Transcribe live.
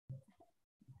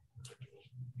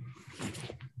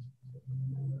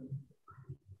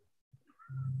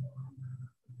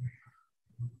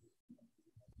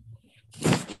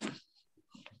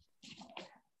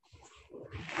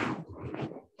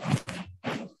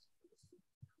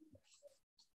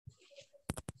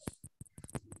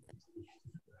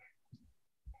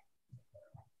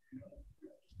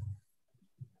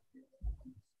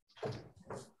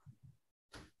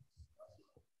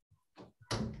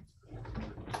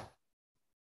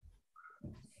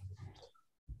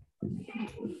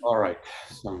All right,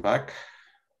 so I'm back.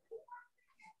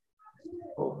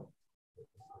 Oh.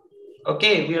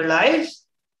 Okay, we are live.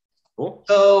 Cool.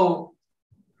 So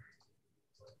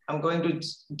I'm going to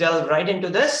delve right into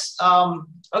this.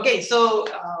 Okay, so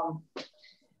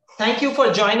thank you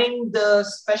for joining the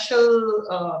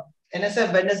special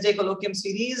NSF Wednesday Colloquium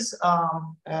series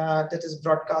that is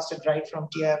broadcasted right from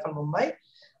TIFL Mumbai.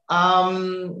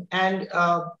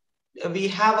 We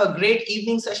have a great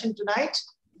evening session tonight.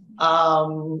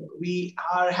 We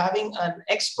are having an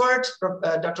expert,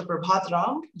 Dr. Prabhat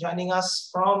Ram, joining us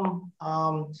from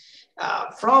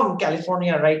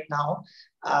California right now.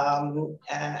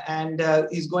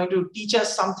 He's going to teach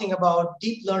us something about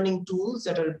deep learning tools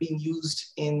that are being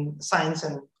used in science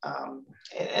and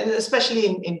especially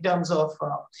in terms of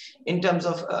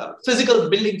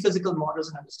building physical models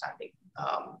and understanding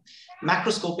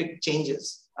macroscopic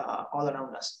changes all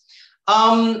around us.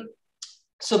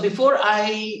 So before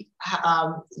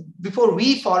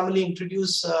we formally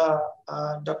introduce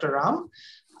Dr. Ram,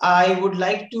 I would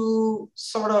like to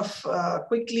sort of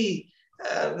quickly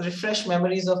refresh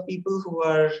memories of people who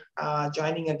are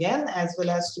joining again, as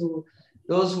well as to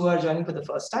those who are joining for the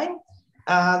first time.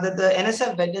 That the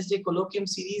NSF Wednesday Colloquium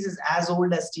series is as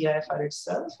old as TIFR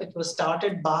itself. It was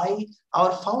started by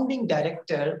our founding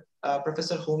director,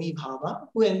 Professor Homi Bhabha,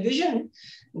 who envisioned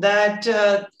that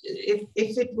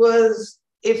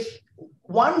if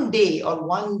one day or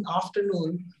one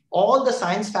afternoon, all the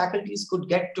science faculties could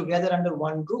get together under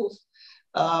one roof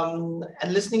and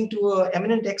listening to an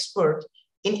eminent expert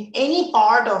in any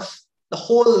part of the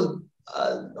whole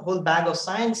bag of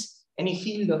science, any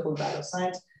field of whole bag of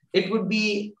science, it would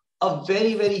be a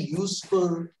very, very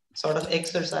useful sort of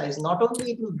exercise. Not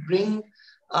only it will bring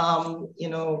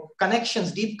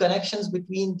connections, deep connections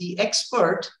between the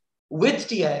expert with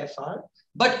TIFR,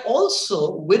 but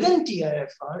also within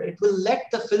TIFR, it will let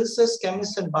the physicists,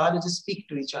 chemists, and biologists speak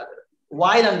to each other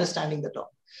while understanding the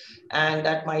topic. And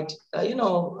that might,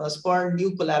 spur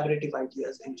new collaborative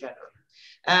ideas in general.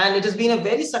 And it has been a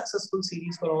very successful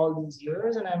series for all these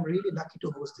years, and I'm really lucky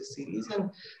to host this series. And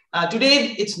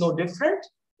today, it's no different.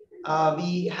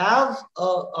 We have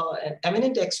an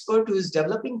eminent expert who is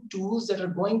developing tools that are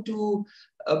going to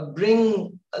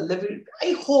bring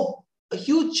I hope,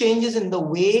 huge changes in the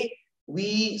way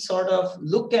we sort of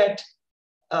look at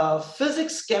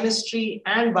physics, chemistry,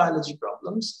 and biology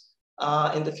problems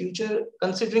in the future,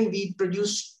 considering we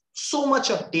produce so much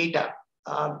of data.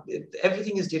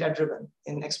 Everything is data-driven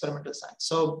in experimental science.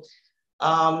 So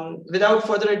without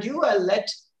further ado, I'll let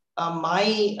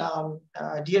my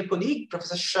dear colleague,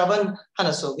 Professor Shravan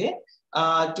Hanasoge,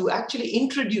 to actually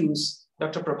introduce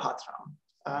Dr. Prabhat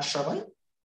Ram. Shravan?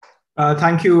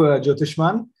 Thank you,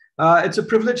 Jyotishman. It's a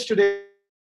privilege today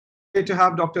to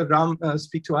have Dr. Ram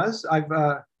speak to us.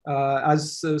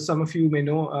 As some of you may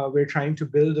know, we're trying to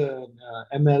build an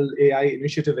ML AI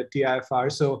initiative at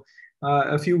TIFR. So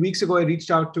a few weeks ago, I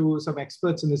reached out to some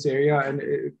experts in this area and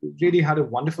really had a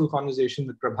wonderful conversation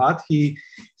with Prabhat. He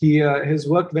has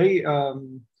worked very,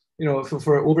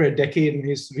 for over a decade, and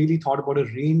he's really thought about a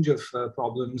range of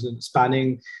problems and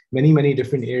spanning many, many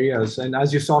different areas. And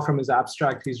as you saw from his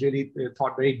abstract, he's really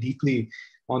thought very deeply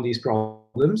on these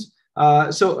problems.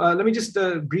 So let me just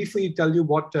briefly tell you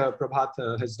what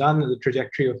Prabhat has done in the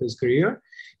trajectory of his career.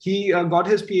 He got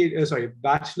his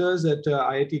bachelor's at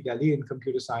IIT Delhi in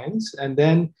computer science, and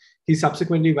then he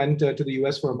subsequently went to the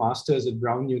US for a master's at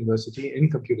Brown University in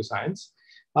computer science.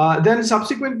 Then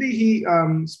subsequently, he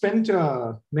spent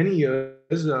many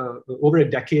years, over a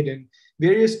decade, in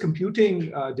various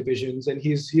computing divisions, and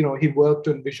he worked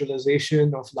on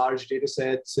visualization of large data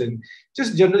sets and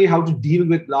just generally how to deal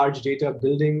with large data,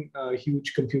 building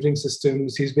huge computing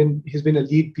systems. He's been a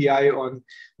lead PI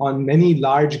on many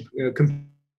large computing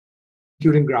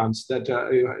grants that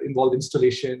involve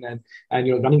installation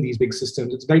and running these big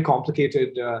systems. It's very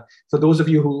complicated. For those of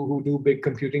you who do big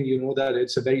computing, you know that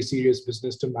it's a very serious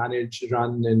business to manage,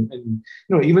 run, and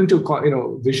even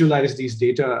to visualize these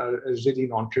data is really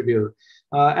non-trivial.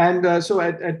 So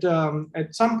at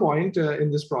some point in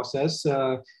this process,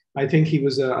 I think he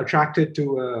was attracted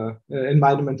to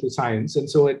environmental science. And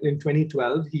so in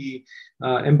 2012, he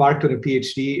embarked on a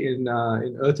PhD in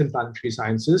Earth and Planetary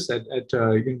Sciences at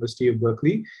University of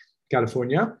Berkeley,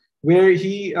 California, where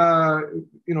he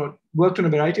worked on a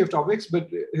variety of topics, but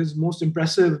his most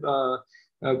impressive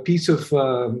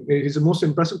his most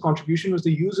impressive contribution was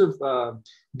the use of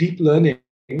deep learning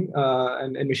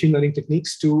and machine learning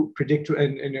techniques to predict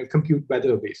and compute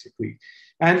weather, basically.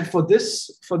 And for this,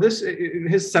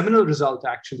 his seminal result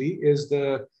actually is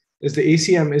the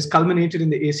ACM, is culminated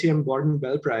in the ACM Gordon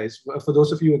Bell Prize. For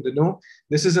those of you in the know,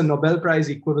 this is a Nobel Prize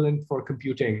equivalent for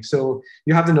computing. So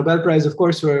you have the Nobel Prize, of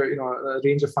course, for a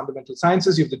range of fundamental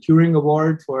sciences. You have the Turing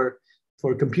Award for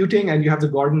computing, and you have the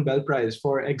Gordon Bell Prize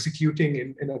for executing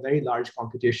in a very large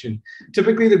computation.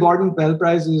 Typically, the Gordon Bell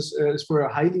Prize is for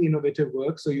a highly innovative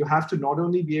work. So you have to not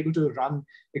only be able to run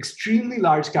extremely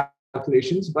large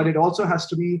calculations, but it also has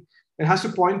to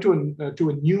point to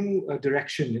a new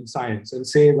direction in science and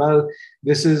say, well,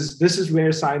 this is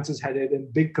where science is headed,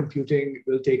 and big computing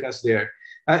will take us there.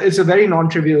 It's a very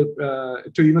non-trivial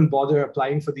to even bother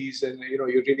applying for these, and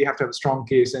you really have to have a strong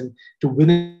case, and to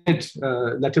win it,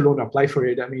 let alone apply for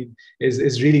it, I mean,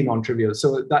 is really non-trivial.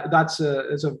 So that's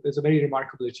a very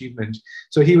remarkable achievement.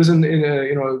 So he was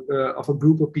of a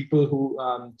group of people who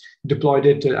deployed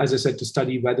it, as I said, to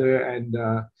study weather, and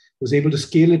was able to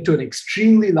scale it to an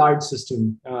extremely large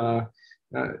system.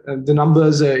 The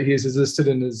numbers he has listed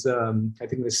in his, I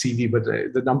think, his CV, but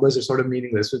the numbers are sort of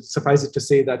meaningless. So suffice it to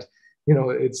say that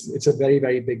it's a very,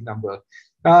 very big number.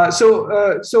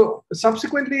 So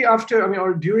subsequently,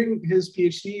 or during his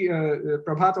PhD,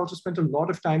 Prabhat also spent a lot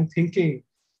of time thinking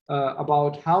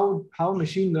about how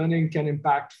machine learning can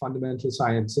impact fundamental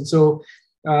science. And so,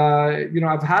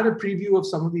 I've had a preview of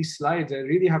some of these slides. I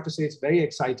really have to say it's very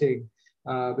exciting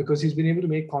because he's been able to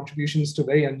make contributions to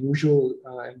very unusual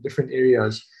and different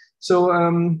areas. So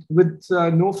with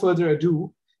no further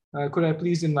ado, could I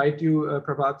please invite you,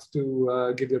 Prabhat,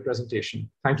 to give your presentation?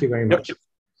 Thank you very much. Yep.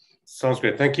 Sounds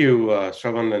great. Thank you,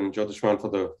 Shravan and Jyotishman, for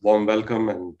the warm welcome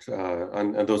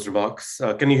and those remarks.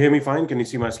 Can you hear me fine? Can you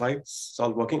see my slides? It's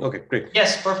all working? Okay, great.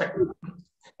 Yes, perfect.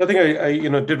 I think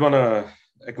I did want to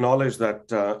acknowledge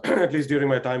that at least during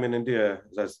my time in India,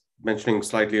 as I was mentioning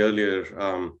slightly earlier,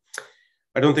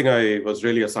 I don't think I was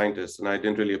really a scientist, and I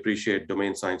didn't really appreciate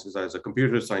domain sciences as a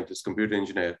computer scientist, computer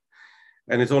engineer.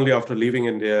 And it's only after leaving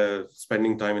India,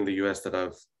 spending time in the US, that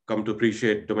I've come to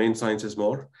appreciate domain sciences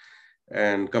more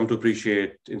and come to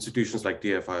appreciate institutions like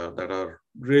TFIR that are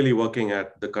really working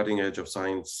at the cutting edge of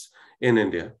science in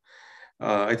India.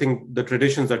 I think the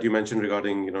traditions that you mentioned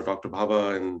regarding, Dr.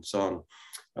 Bhava and so on,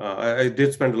 I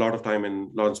did spend a lot of time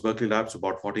in Lawrence Berkeley labs,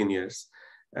 about 14 years.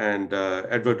 And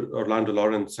Edward Orlando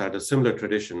Lawrence had a similar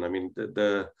tradition. I mean,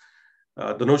 the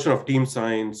notion of team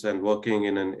science and working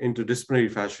in an interdisciplinary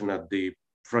fashion at the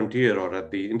frontier or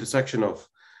at the intersection of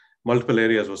multiple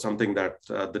areas was something that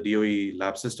the DOE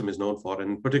lab system is known for,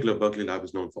 and in particular Berkeley lab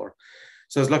is known for.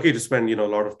 So I was lucky to spend a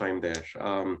lot of time there.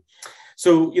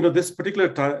 So this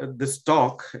particular this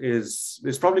talk is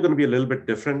probably going to be a little bit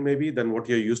different maybe than what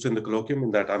you're used to in the colloquium,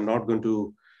 in that I'm not going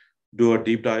to do a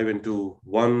deep dive into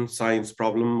one science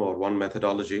problem or one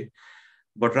methodology,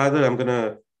 but rather I'm going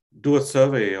to do a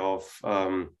survey of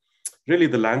really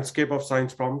the landscape of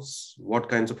science problems, what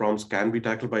kinds of problems can be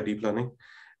tackled by deep learning,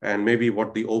 and maybe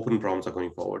what the open problems are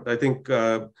going forward. I think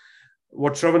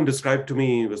what Shravan described to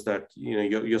me was that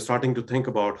you're starting to think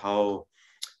about how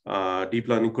deep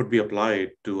learning could be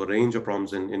applied to a range of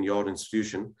problems in your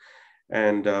institution.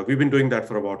 And we've been doing that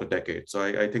for about a decade. So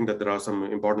I think that there are some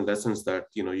important lessons that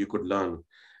you could learn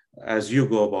as you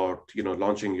go about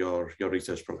launching your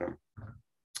research program.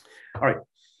 All right,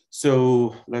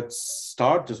 so let's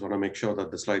start. Just want to make sure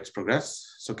that the slides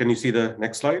progress. So can you see the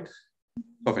next slide?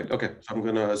 Perfect. Okay, so I'm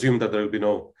going to assume that there will be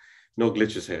no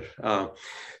glitches here.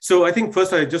 So I think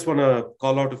first I just want to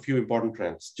call out a few important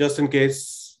trends, just in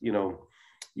case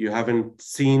you haven't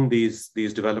seen these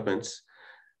developments.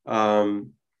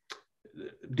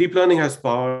 Deep learning has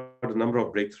powered a number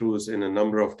of breakthroughs in a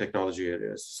number of technology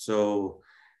areas. So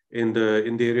in the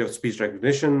area of speech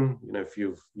recognition, if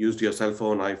you've used your cell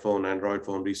phone, iPhone, Android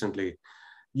phone recently,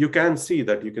 you can see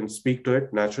that you can speak to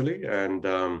it naturally, and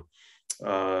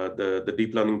the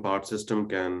deep learning part system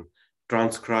can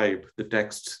transcribe the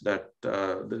text that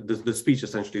the speech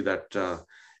essentially that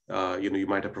you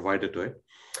might have provided to it.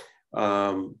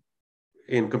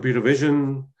 In computer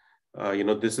vision,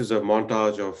 this is a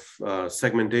montage of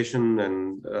segmentation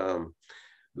and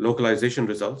localization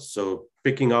results. So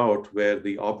picking out where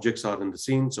the objects are in the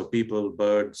scene, so people,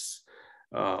 birds,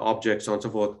 objects, so on and so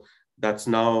forth. that's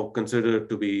now considered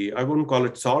to be, I wouldn't call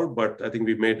it solved, but I think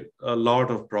we've made a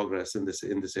lot of progress in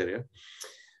this area.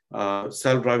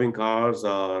 Self-driving cars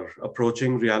are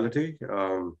approaching reality.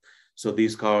 So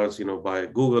these cars, by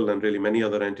Google and really many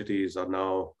other entities are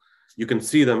now, you can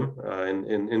see them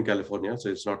in California. So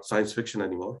it's not science fiction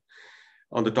anymore.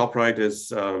 On the top right is,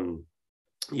 the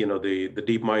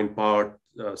DeepMind powered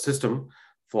system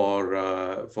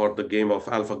for the game of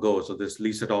AlphaGo. So this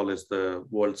Lee Sedol is the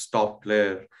world's top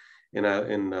player in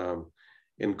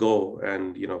Go,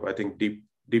 and I think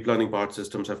deep learning powered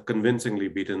systems have convincingly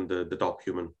beaten the top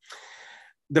human.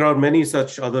 There are many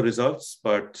such other results,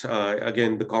 but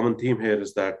again, the common theme here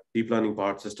is that deep learning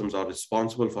powered systems are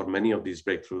responsible for many of these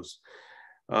breakthroughs.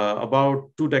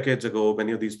 About 2 decades ago,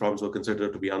 many of these problems were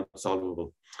considered to be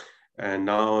unsolvable. And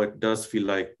now it does feel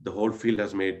like the whole field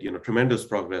has made tremendous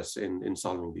progress in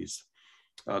solving these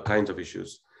kinds of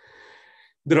issues.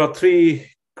 There are 3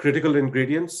 critical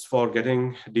ingredients for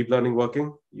getting deep learning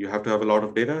working. You have to have a lot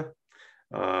of data.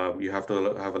 You have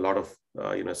to have a lot of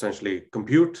essentially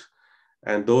compute,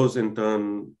 and those in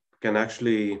turn can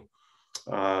actually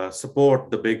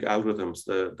support the big algorithms,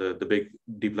 the big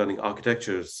deep learning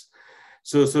architectures.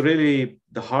 So really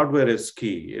the hardware is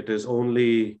key. It is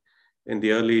only in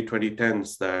the early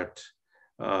 2010s that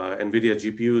NVIDIA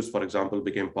GPUs, for example,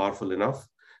 became powerful enough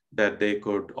that they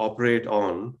could operate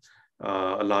on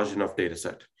a large enough data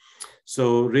set.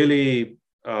 So really,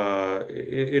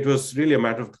 it was really a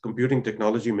matter of the computing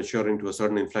technology maturing to a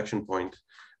certain inflection point,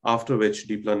 after which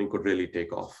deep learning could really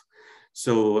take off.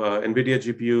 So NVIDIA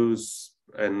GPUs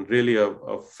and really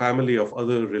a family of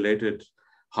other related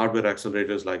hardware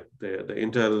accelerators like the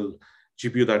Intel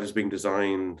GPU that is being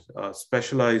designed,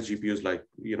 specialized GPUs like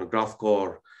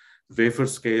GraphCore, wafer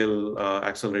scale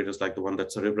accelerators like the one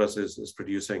that Cerebras is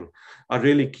producing are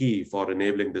really key for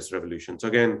enabling this revolution. So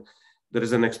again, there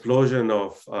is an explosion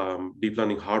of deep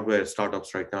learning hardware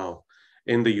startups right now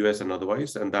in the US and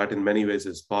otherwise, and that in many ways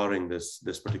is powering this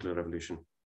particular revolution.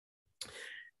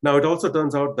 Now, it also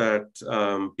turns out that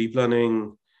deep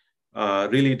learning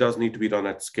really does need to be done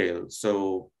at scale.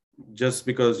 So just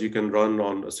because you can run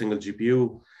on a single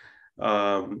GPU,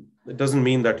 it doesn't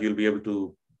mean that you'll be able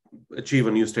to achieve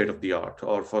a new state of the art.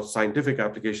 Or for scientific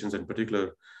applications in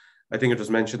particular, I think it was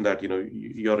mentioned that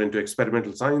you're into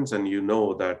experimental science, and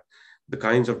that the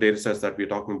kinds of data sets that we're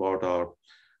talking about are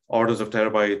orders of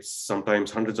terabytes,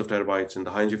 sometimes hundreds of terabytes. In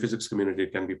the high energy physics community,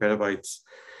 it can be petabytes.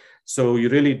 So you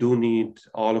really do need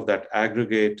all of that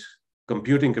aggregate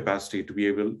computing capacity to be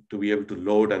able to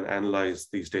load and analyze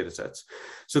these data sets.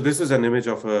 So this is an image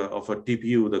of a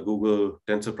TPU, the Google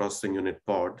Tensor Processing Unit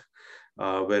pod,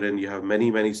 wherein you have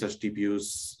many such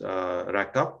TPUs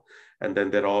racked up, and then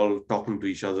they're all talking to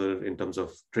each other in terms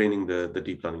of training the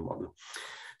deep learning model.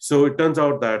 So it turns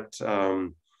out that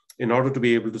in order to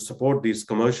be able to support these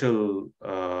commercial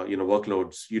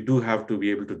workloads, you do have to be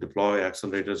able to deploy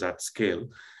accelerators at scale.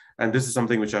 And this is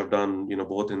something which I've done,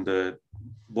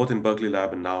 both in Berkeley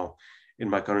lab and now in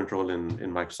my current role in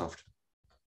Microsoft.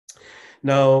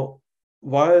 Now,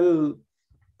 while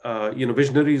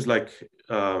visionaries like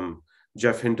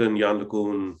Jeff Hinton, Jan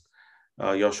LeCun,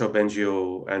 Yoshua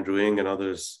Bengio, Andrew Ng, and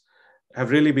others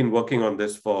have really been working on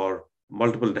this for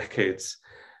multiple decades,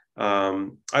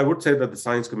 I would say that the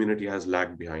science community has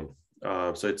lagged behind.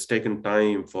 So it's taken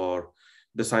time for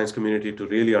the science community to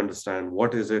really understand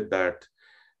what is it that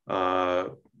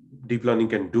deep learning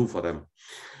can do for them.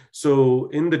 So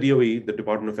in the DOE, the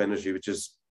Department of Energy, which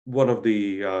is one of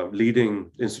the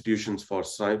leading institutions for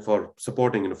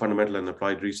supporting fundamental and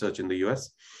applied research in the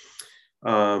US,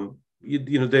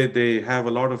 they have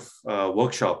a lot of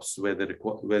workshops where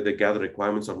they gather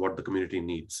requirements on what the community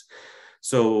needs.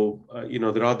 So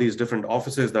there are these different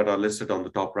offices that are listed on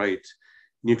the top right: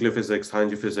 nuclear physics, high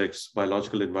energy physics,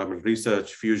 biological environmental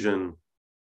research, fusion,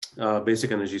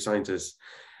 basic energy sciences.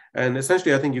 And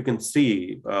essentially, I think you can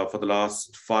see for the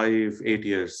last 5-8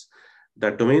 years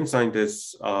that domain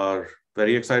scientists are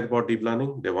very excited about deep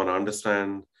learning. They want to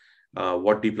understand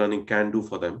what deep learning can do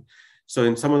for them. So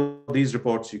in some of these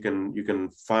reports, you can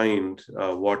find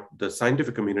what the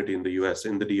scientific community in the US,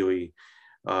 in the DOE,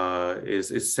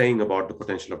 is saying about the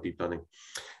potential of deep learning.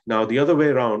 Now, the other way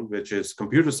around, which is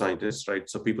computer scientists, right?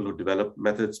 So people who develop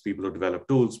methods, people who develop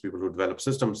tools, people who develop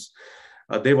systems,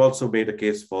 they've also made a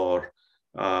case for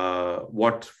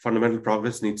what fundamental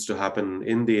progress needs to happen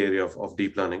in the area of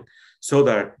deep learning so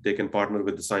that they can partner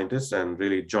with the scientists and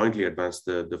really jointly advance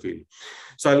the field.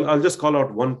 So I'll just call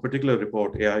out one particular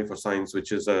report, AI for Science,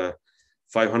 which is a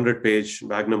 500-page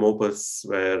magnum opus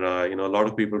where a lot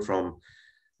of people from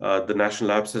the National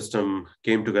Lab System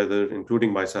came together,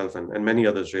 including myself and many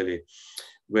others really,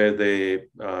 where they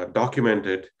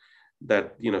documented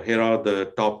that, here are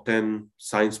the top 10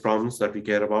 science problems that we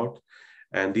care about.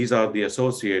 And these are the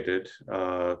associated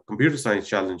computer science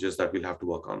challenges that we'll have to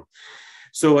work on.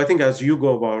 So I think as you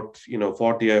go about,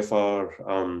 for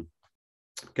TIFR,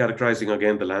 characterizing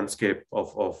again the landscape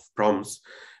of problems,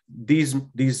 these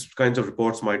kinds of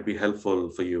reports might be helpful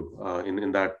for you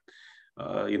in that,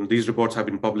 these reports have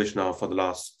been published now for the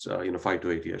last, 5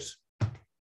 to 8 years.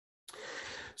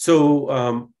 So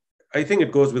I think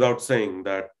it goes without saying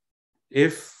that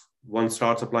if one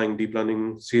starts applying deep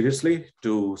learning seriously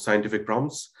to scientific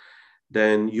problems,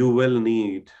 then you will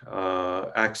need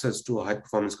access to a high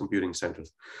performance computing center.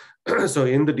 So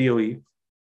in the DOE,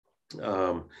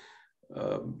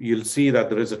 you'll see that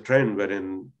there is a trend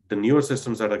wherein the newer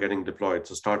systems that are getting deployed,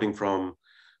 so starting from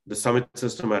the Summit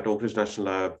system at Oak Ridge National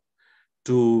Lab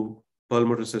to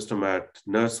Perlmutter system at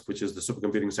NERSC, which is the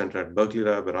supercomputing center at Berkeley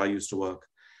Lab, where I used to work,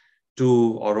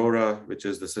 to Aurora, which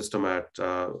is the system at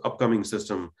upcoming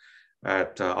system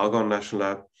at Argonne National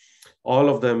Lab. All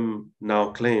of them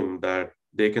now claim that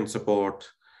they can support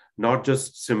not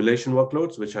just simulation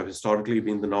workloads, which have historically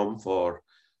been the norm for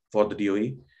the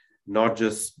DOE, not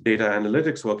just data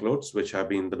analytics workloads, which have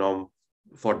been the norm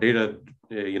for data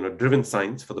driven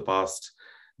science for the past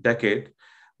decade,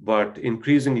 but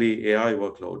increasingly AI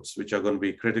workloads, which are going to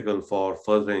be critical for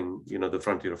furthering the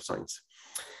frontier of science.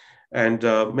 And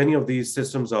many of these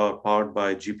systems are powered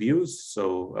by GPUs.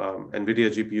 So NVIDIA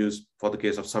GPUs for the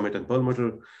case of Summit and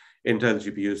Perlmutter, Intel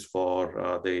GPUs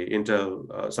for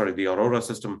the Aurora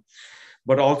system,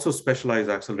 but also specialized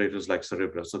accelerators like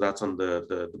Cerebras. So that's on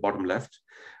the bottom left,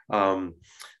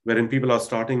 wherein people are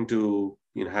starting to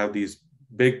have these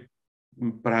big,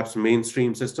 perhaps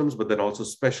mainstream systems, but then also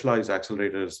specialized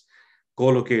accelerators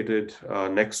co-located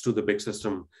next to the big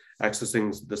system,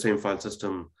 accessing the same file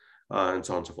system, and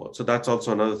so on and so forth. So that's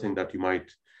also another thing that you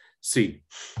might see.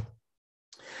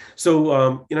 So,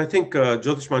 I think,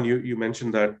 Jyotishman, you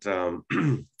mentioned that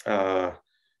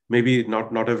maybe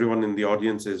not everyone in the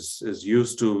audience is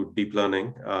used to deep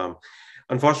learning.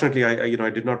 Unfortunately, I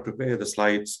did not prepare the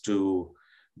slides to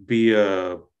be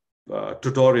a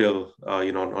tutorial,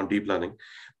 on deep learning,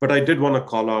 but I did want to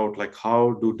call out like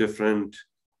how do different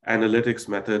analytics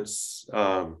methods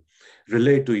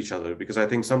relate to each other, because I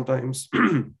think sometimes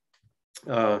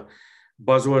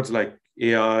buzzwords like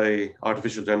AI,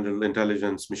 artificial general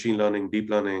intelligence, machine learning, deep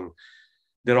learning,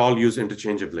 they're all used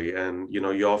interchangeably. And,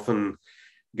 you often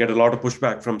get a lot of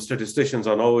pushback from statisticians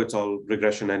on, oh, it's all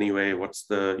regression anyway. What's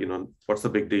the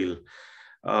big deal?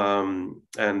 Then,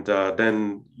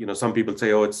 some people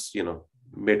say, oh, it's,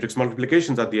 matrix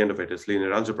multiplications at the end of it. It's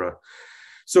linear algebra.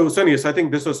 So anyways, I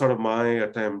think this was sort of my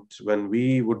attempt when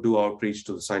we would do outreach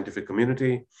to the scientific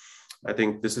community. I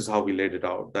think this is how we laid it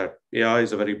out, that AI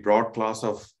is a very broad class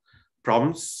of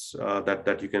problems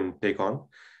that you can take on.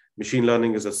 Machine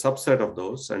learning is a subset of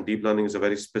those, and deep learning is a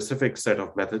very specific set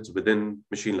of methods within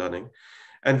machine learning.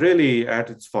 And really, at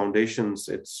its foundations,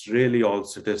 it's really all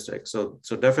statistics. So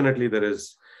definitely there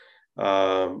is,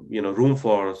 room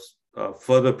for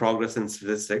further progress in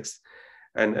statistics.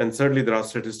 And certainly there are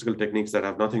statistical techniques that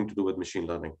have nothing to do with machine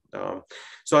learning.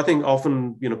 So I think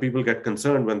often, people get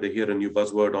concerned when they hear a new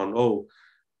buzzword on, oh,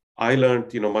 I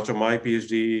learned, much of my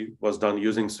PhD was done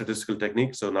using statistical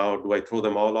techniques. So now do I throw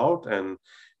them all out and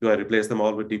do I replace them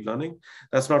all with deep learning?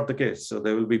 That's not the case. So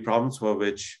there will be problems for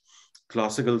which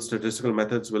classical statistical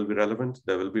methods will be relevant.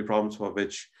 There will be problems for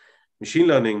which machine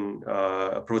learning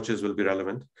approaches will be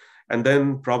relevant. And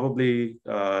then probably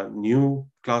new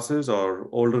classes or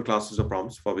older classes of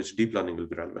problems for which deep learning will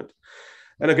be relevant.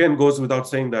 And again, goes without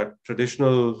saying that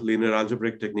traditional linear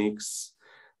algebraic techniques,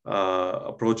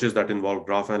 approaches that involve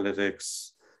graph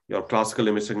analytics, your classical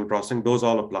image signal processing, those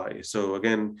all apply. So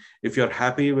again, if you're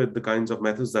happy with the kinds of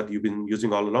methods that you've been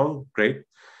using all along, great.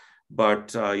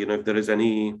 But if there is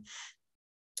any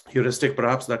heuristic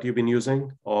perhaps that you've been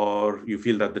using, or you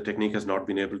feel that the technique has not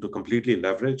been able to completely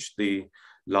leverage the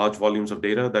large volumes of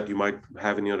data that you might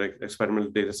have in your experimental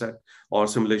data set or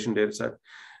simulation data set,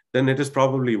 then it is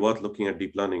probably worth looking at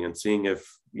deep learning and seeing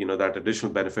if that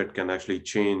additional benefit can actually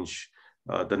change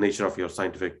the nature of your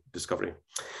scientific discovery.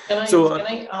 Can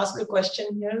I ask a question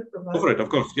here, Prabhat? Go for it, of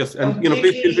course, yes. And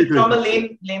please feel free to from a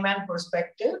layman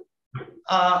perspective,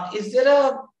 is there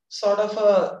a sort of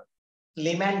a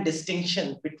layman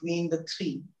distinction between the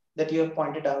three that you have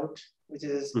pointed out, which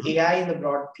is AI in the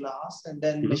broad class, and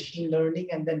then machine learning,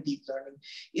 and then deep learning?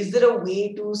 Is there a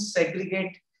way to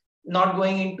segregate, not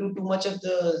going into too much of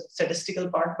the statistical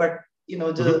part, but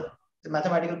the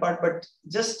mathematical part, but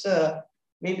just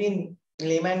maybe in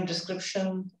layman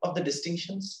description of the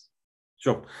distinctions?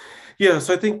 Sure. Yeah.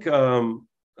 So I think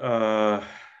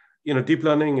deep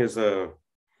learning is a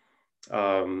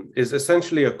is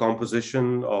essentially a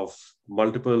composition of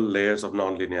multiple layers of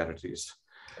nonlinearities.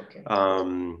 Okay.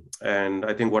 And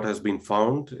I think what has been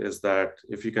found is that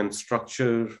if you can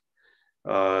structure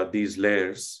these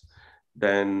layers,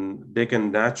 then they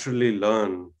can naturally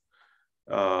learn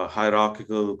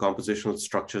hierarchical compositional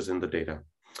structures in the data,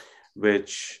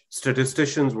 which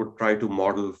statisticians would try to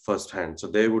model firsthand. So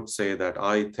they would say that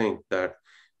I think that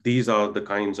these are the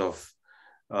kinds of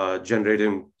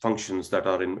generating functions that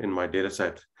are in my data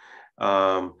set.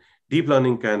 Deep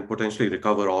learning can potentially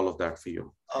recover all of that for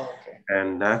you. Oh, okay.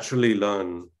 And naturally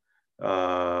learn,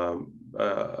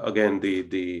 again,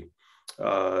 the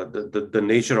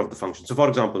nature of the function. So for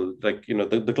example, like,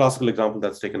 the classical example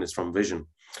that's taken is from vision.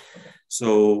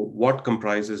 So what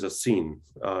comprises a scene?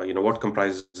 What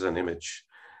comprises an image?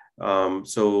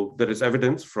 So there is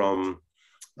evidence from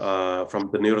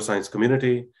the neuroscience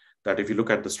community that if you look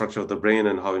at the structure of the brain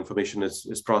and how information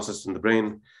is processed in the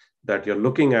brain, that you're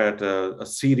looking at a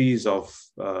series of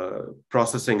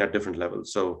processing at different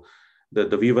levels. So the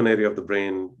V1 area of the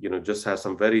brain, just has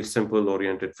some very simple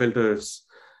oriented filters.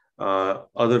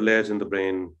 Other layers in the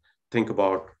brain think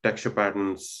about texture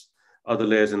patterns. Other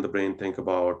layers in the brain think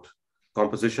about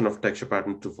composition of texture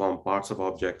pattern to form parts of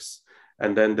objects.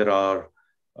 And then there are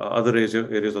other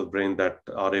areas of the brain that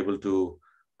are able to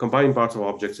combine parts of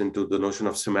objects into the notion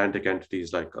of semantic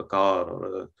entities like a car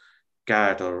or a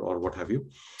cat or what have you.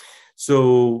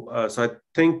 So I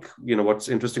think, what's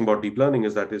interesting about deep learning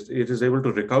is that it is able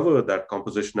to recover that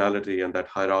compositionality and that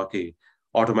hierarchy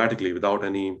automatically without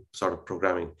any sort of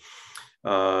programming.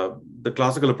 The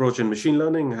classical approach in machine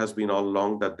learning has been all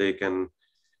along that they can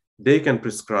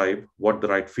prescribe what the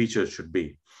right features should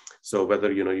be. So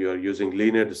whether you are using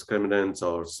linear discriminants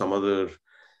or some other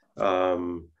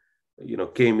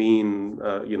k-mean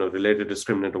related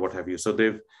discriminant or what have you. So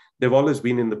they've always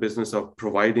been in the business of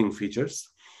providing features,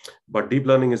 but deep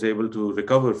learning is able to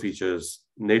recover features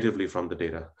natively from the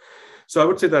data. So I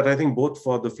would say that I think both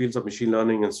for the fields of machine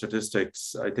learning and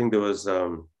statistics, I think there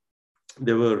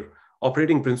were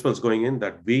operating principles going in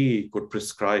that we could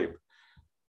prescribe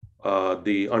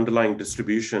the underlying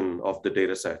distribution of the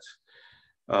data set.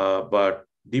 But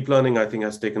deep learning, I think,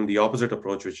 has taken the opposite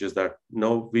approach, which is that,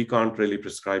 no, we can't really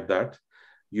prescribe that.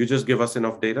 You just give us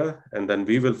enough data, and then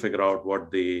we will figure out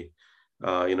what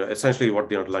essentially what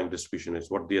the underlying distribution is,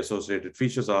 what the associated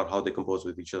features are, how they compose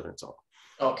with each other, and so on.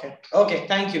 Okay.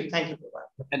 Thank you, Prabhat.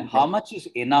 And how much is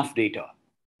enough data?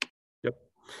 Yep.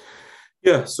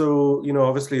 Yeah. So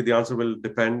obviously the answer will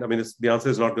depend. I mean, the answer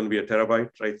is not going to be a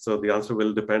terabyte, right? So the answer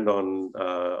will depend on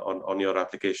your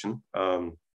application.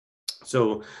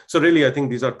 So really, I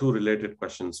think these are two related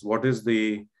questions. What is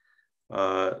the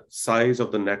size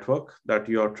of the network that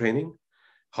you are training?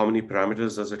 How many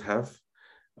parameters does it have?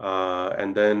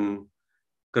 And then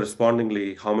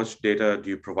correspondingly, how much data do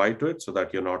you provide to it so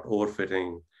that you're not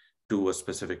overfitting to a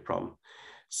specific problem?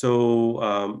 So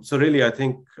really, I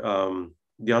think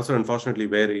the answer unfortunately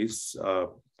varies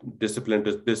discipline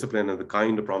to discipline and the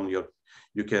kind of problem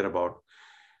you care about.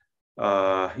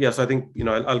 Yes, I think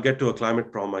I'll get to a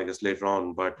climate problem, I guess, later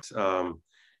on. But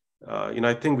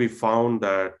I think we found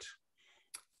that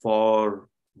for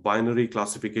binary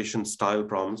classification style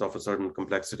problems of a certain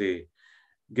complexity,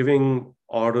 giving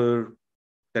order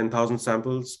 10,000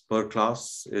 samples per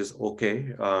class is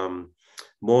okay.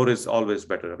 More is always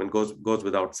better. I mean, goes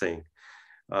without saying.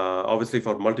 Obviously,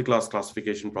 for multi-class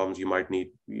classification problems, you might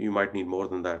need more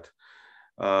than that.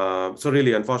 So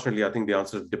really, unfortunately, I think the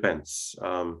answer depends.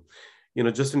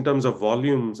 Just in terms of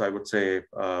volumes, I would say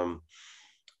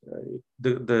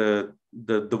the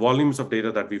volumes of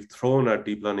data that we've thrown at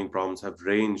deep learning problems have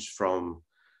ranged from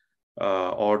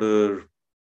order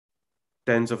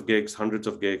tens of gigs, hundreds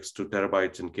of gigs to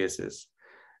terabytes in cases.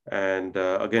 And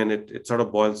again, it sort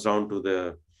of boils down to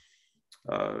the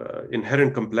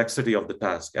inherent complexity of the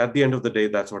task. At the end of the day,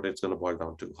 that's what it's going to boil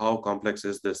down to. How complex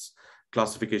is this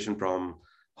classification problem?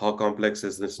 How complex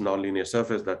is this nonlinear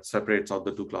surface that separates out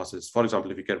the two classes? For example,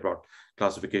 if you care about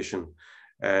classification,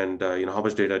 and how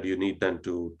much data do you need then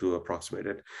to approximate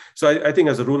it? So I think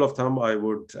as a rule of thumb, I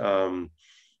would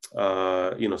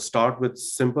start with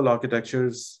simple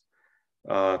architectures,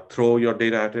 throw your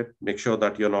data at it, make sure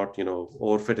that you're not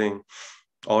overfitting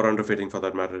or underfitting for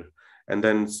that matter, and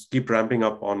then keep ramping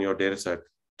up on your data set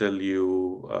till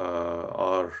you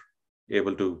are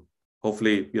able to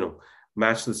hopefully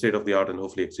match the state of the art and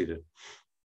hopefully exceed it.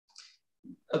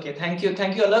 Okay, thank you,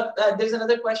 Alok. There's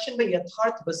another question by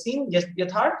Yatharth Basim. Yes,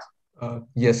 Yatharth?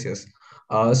 Yes.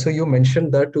 So you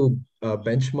mentioned that to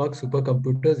benchmark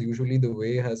supercomputers, usually the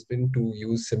way has been to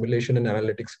use simulation and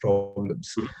analytics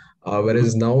problems.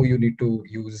 Whereas now you need to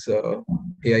use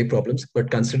AI problems. But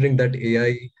considering that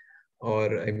AI,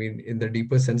 or I mean, in the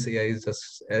deeper sense, AI is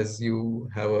just as you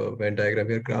have a Venn diagram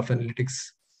here, graph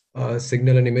analytics,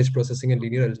 signal and image processing, and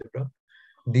linear algebra.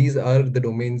 These are the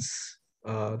domains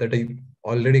that I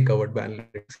already covered by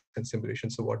analytics and simulation.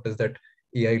 So what does that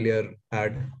AI layer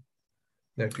add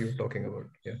that you're talking about?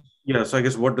 Yeah. Yeah. So I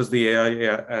guess what does the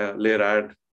AI layer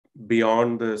add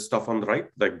beyond the stuff on the right,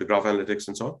 like the graph analytics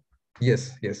and so on?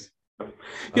 Yes. Yes.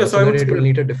 Yeah. So I then would it say will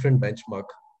need a different benchmark.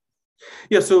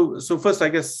 Yeah. So first, I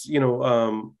guess,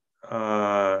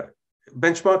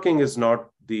 benchmarking is not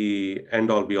the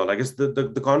end all be all. I guess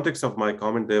the context of my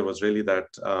comment there was really that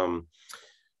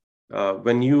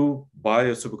when you buy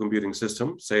a supercomputing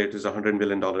system, say it is $100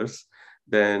 million,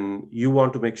 then you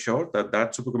want to make sure that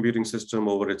that supercomputing system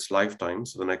over its lifetime,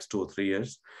 so the next 2 or 3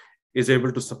 years, is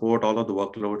able to support all of the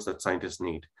workloads that scientists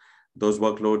need. Those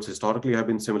workloads historically have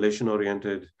been simulation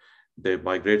oriented. They've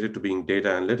migrated to being data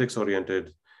analytics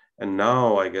oriented. And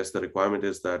now I guess the requirement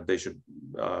is that they should,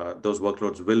 those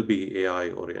workloads will be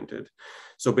AI oriented.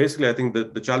 So basically, I think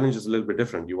that the challenge is a little bit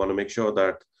different. You want to make sure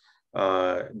that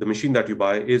the machine that you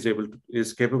buy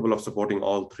is capable of supporting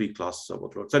all 3 classes of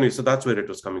workloads. Anyway, so that's where it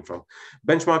was coming from.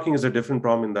 Benchmarking is a different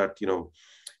problem in that,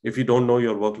 if you don't know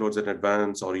your workloads in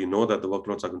advance, or you know that the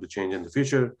workloads are going to change in the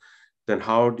future, then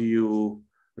how do you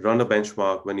run a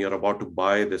benchmark when you're about to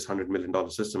buy this $100 million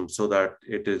system so that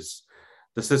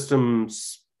the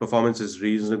system's performance is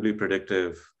reasonably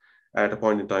predictive at a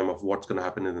point in time of what's going to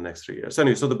happen in the next 3 years.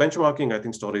 Anyway, so the benchmarking, I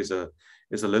think, story is a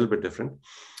little bit different.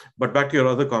 But back to your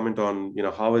other comment on,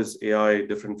 how is AI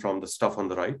different from the stuff on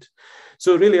the right?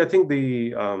 So really, I think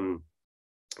the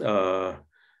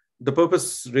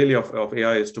purpose really of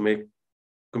AI is to make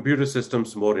computer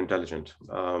systems more intelligent.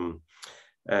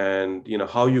 And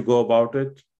how you go about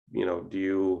it, do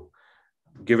you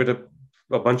give it a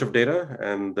bunch of data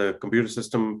and the computer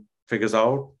system figures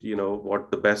out,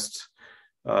 what the best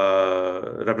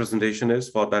representation is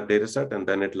for that data set, and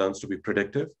then it learns to be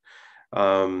predictive.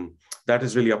 That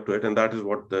is really up to it, and that is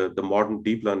what the modern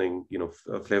deep learning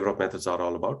flavor of methods are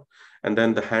all about. And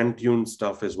then the hand-tuned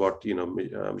stuff is what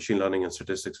machine learning and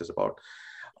statistics is about.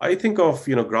 I think of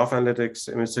graph analytics,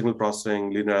 image signal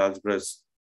processing, linear algebra is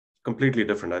completely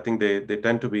different. I think they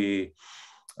tend to be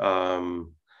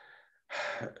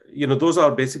those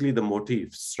are basically the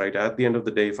motifs, right? At the end of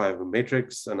the day, if I have a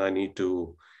matrix and I need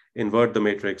to invert the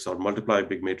matrix or multiply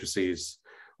big matrices,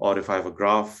 or if I have a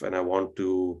graph and I want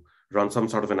to run some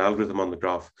sort of an algorithm on the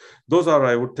graph, those are,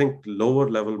 I would think, lower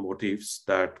level motifs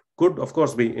that could, of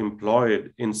course, be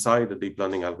employed inside a deep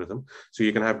learning algorithm. So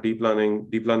you can have deep learning.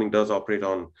 Deep learning does operate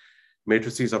on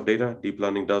matrices of data. Deep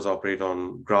learning does operate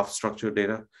on graph structured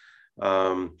data.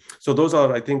 So those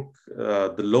are, I think,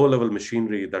 the low level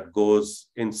machinery that goes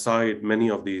inside many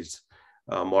of these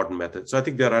modern methods. So I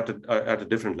think they're at a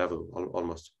different level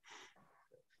almost.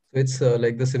 So it's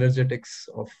like the synergetics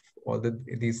of all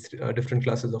these different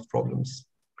classes of problems.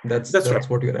 That's right.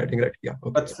 What you're adding, right? Yeah.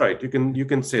 Okay. That's right. You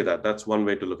can say that. That's one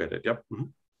way to look at it. Yep.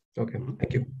 Mm-hmm. Okay.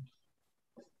 Thank you.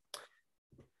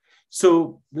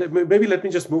 So maybe let me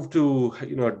just move to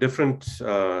a different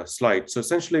slide. So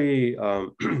essentially,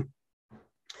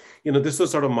 this was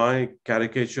sort of my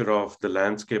caricature of the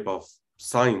landscape of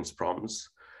science problems.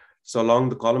 So along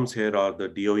the columns here are the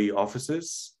DOE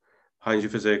offices: high energy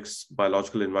physics,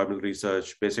 biological environmental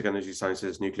research, basic energy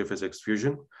sciences, nuclear physics,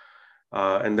 fusion,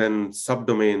 and then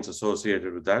subdomains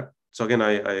associated with that. So again,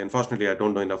 I unfortunately, I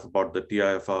don't know enough about the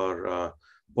TIFR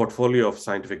portfolio of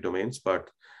scientific domains, but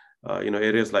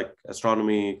areas like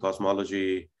astronomy,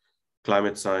 cosmology,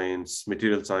 climate science,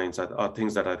 material science are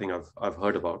things that I think I've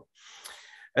heard about.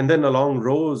 And then along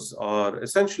rows are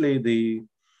essentially the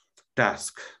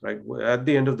task, right? At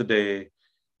the end of the day,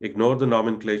 ignore the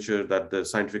nomenclature that the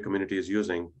scientific community is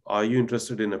using. Are you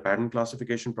interested in a pattern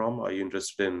classification problem? Are you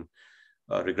interested in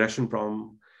a regression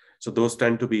problem? So those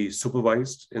tend to be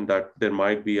supervised in that there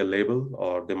might be a label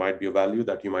or there might be a value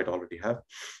that you might already have.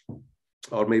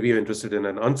 Or maybe you're interested in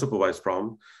an unsupervised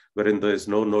problem wherein there is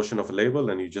no notion of a label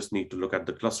and you just need to look at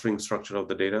the clustering structure of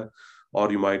the data. Or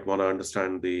you might want to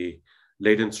understand the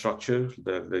latent structure,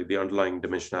 the underlying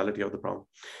dimensionality of the problem.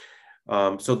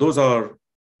 So those are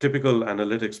typical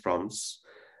analytics problems.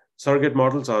 Surrogate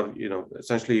models are,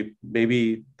 essentially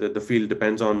maybe the field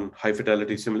depends on high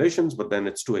fidelity simulations, but then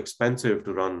it's too expensive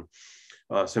to run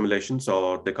simulations,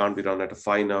 or they can't be run at a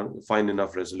fine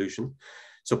enough resolution.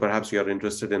 So perhaps you're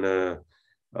interested in a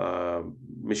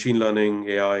machine learning,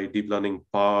 AI, deep learning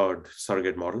powered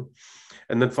surrogate model.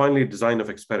 And then finally, design of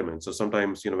experiments. So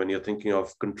sometimes, when you're thinking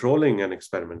of controlling an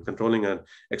experiment, controlling an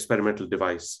experimental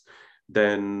device,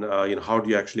 then how do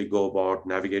you actually go about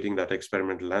navigating that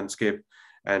experimental landscape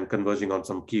and converging on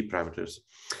some key parameters?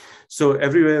 So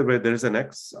everywhere where there is an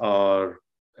X, or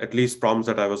at least problems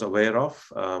that I was aware of.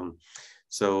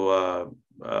 So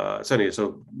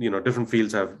different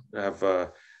fields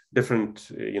have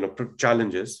different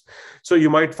challenges. So you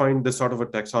might find this sort of a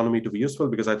taxonomy to be useful,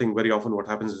 because I think very often what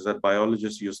happens is that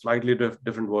biologists use slightly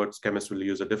different words, chemists will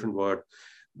use a different word.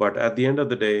 But at the end of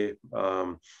the day,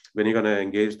 when you're going to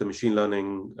engage the machine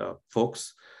learning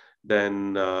folks,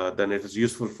 then it is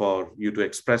useful for you to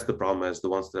express the problem as the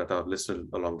ones that are listed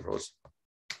along the rows.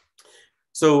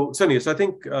 So I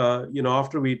think,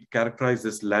 after we characterize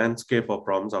this landscape of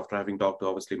problems, after having talked to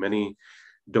obviously many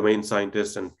domain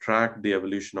scientists and tracked the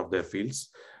evolution of their fields,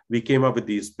 we came up with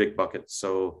these big buckets.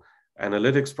 So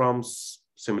analytics problems,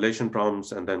 simulation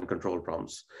problems, and then control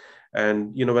problems.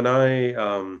 And, when I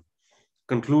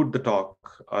conclude the talk,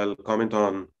 I'll comment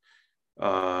on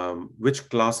which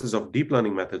classes of deep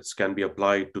learning methods can be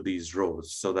applied to these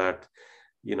rows, so that,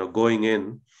 going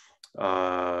in,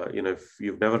 if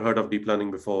you've never heard of deep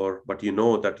learning before, but you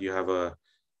know that you have a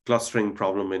clustering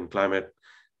problem in climate,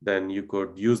 then you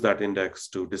could use that index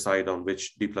to decide on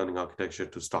which deep learning architecture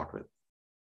to start with.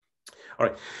 All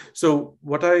right, so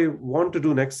what I want to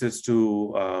do next is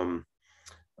to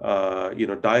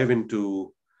dive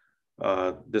into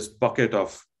this bucket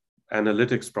of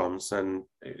analytics problems and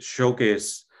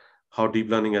showcase how deep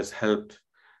learning has helped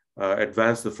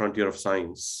advance the frontier of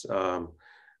science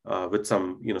with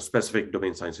some specific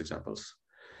domain science examples.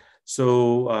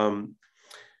 So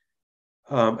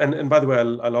and by the way,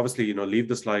 I'll obviously leave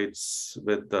the slides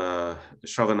with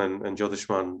Shravan and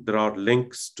Jyotishman. There are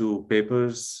links to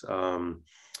papers,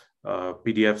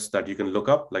 PDFs that you can look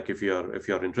up, like if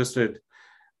you're interested.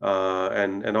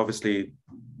 And obviously,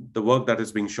 the work that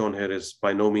is being shown here is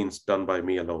by no means done by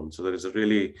me alone. So there is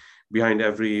behind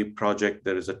every project,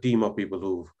 there is a team of people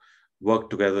who've worked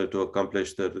together to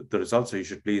accomplish the results. So you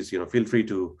should please, feel free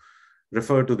to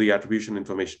refer to the attribution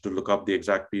information to look up the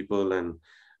exact people and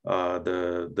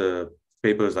the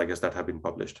papers, I guess, that have been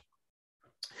published.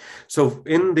 So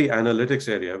in the analytics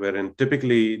area, wherein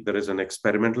typically there is an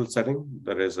experimental setting,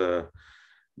 there is a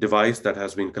device that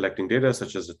has been collecting data,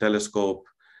 such as a telescope,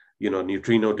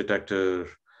 neutrino detector,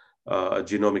 a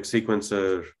genomic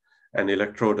sequencer, an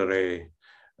electrode array,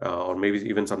 or maybe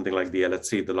even something like the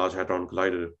LHC, the Large Hadron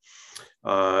Collider.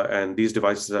 And these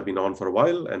devices have been on for a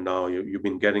while, and now you've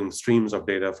been getting streams of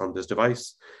data from this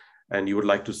device, and you would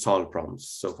like to solve problems.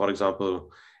 So for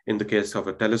example, in the case of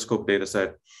a telescope data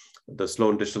set, the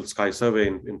Sloan Digital Sky Survey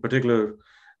in particular,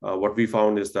 what we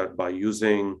found is that by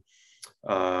using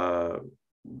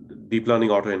deep learning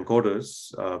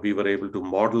autoencoders, we were able to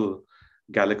model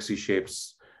galaxy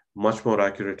shapes much more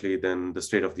accurately than the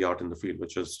state of the art in the field,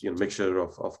 which is mixture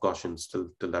of Gaussians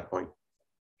till that point.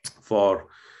 For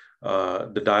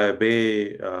the Daya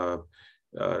Bay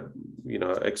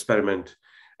experiment,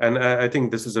 and I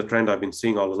think this is a trend I've been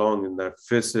seeing all along, in that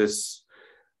physicists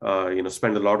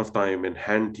spend a lot of time in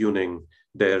hand tuning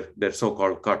their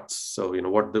so-called cuts. So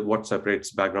what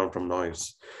separates background from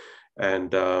noise.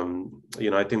 And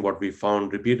I think what we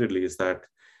found repeatedly is that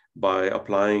by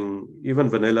applying even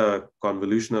vanilla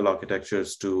convolutional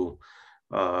architectures to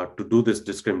do this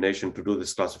discrimination, to do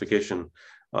this classification,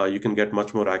 you can get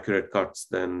much more accurate cuts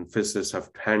than physicists have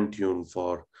hand tuned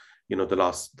for the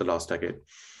last decade.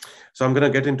 So I'm going to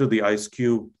get into the ice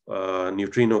cube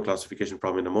neutrino classification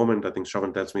problem in a moment. I think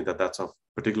Shravan tells me that that's of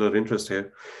particular interest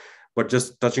here. But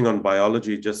just touching on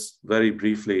biology, just very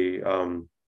briefly,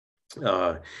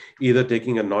 either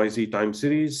taking a noisy time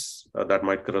series that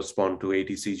might correspond to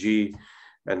ATCG,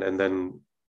 and then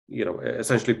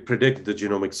essentially predict the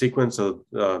genomic sequence. So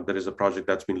there is a project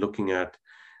that's been looking at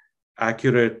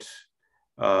accurate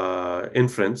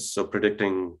inference, so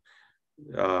predicting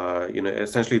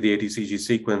essentially the ATCG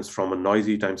sequence from a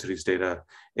noisy time series data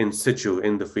in situ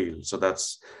in the field. So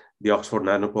that's the Oxford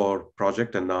Nanopore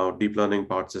project, and now deep learning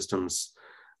powered systems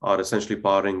are essentially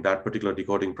powering that particular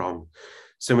decoding problem.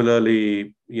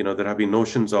 Similarly, there have been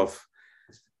versions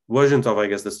of, I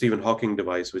guess, the Stephen Hawking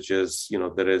device, which is,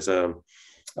 there is a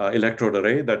electrode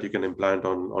array that you can implant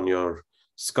on your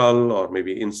skull, or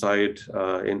maybe inside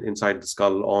the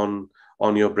skull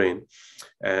on your brain.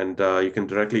 And you can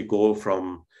directly go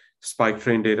from spike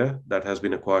train data that has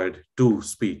been acquired to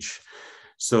speech.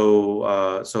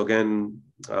 So again,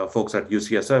 folks at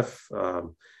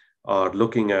UCSF are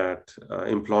looking at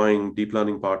employing deep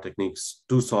learning powered techniques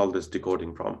to solve this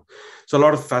decoding problem. So a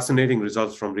lot of fascinating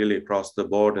results from really across the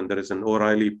board. And there is an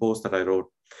O'Reilly post that I wrote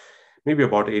maybe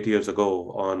about 8 years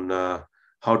ago on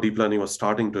how deep learning was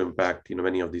starting to impact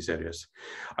many of these areas.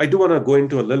 I do want to go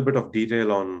into a little bit of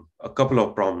detail on a couple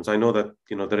of problems. I know that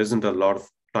there isn't a lot of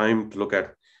time to look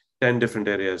at 10 different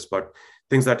areas, but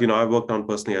things that I worked on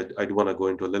personally, I do want to go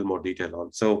into a little more detail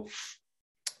on. So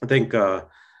I think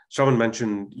Shravan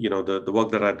mentioned the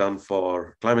work that I'd done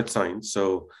for climate science.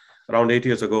 So around 8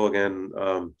 years ago, again,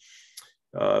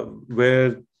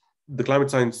 where the climate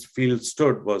science field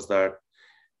stood was that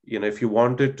if you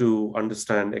wanted to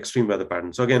understand extreme weather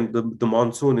patterns, so again, the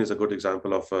monsoon is a good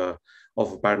example of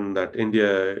a pattern that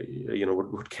India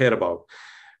would care about.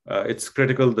 It's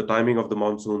critical. The timing of the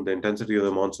monsoon, the intensity of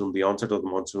the monsoon, the onset of the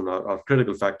monsoon are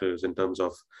critical factors in terms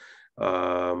of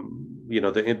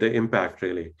the impact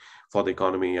really for the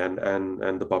economy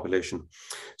and the population.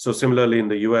 So similarly in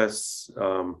the US,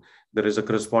 there is a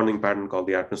corresponding pattern called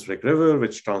the atmospheric river,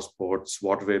 which transports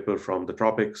water vapor from the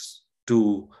tropics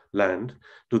to land,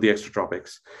 to the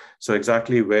extratropics. So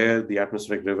exactly where the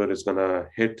atmospheric river is going to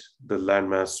hit the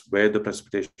landmass, where the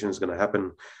precipitation is going to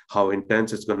happen, how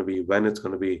intense it's going to be, when it's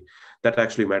going to be, that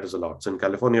actually matters a lot. So in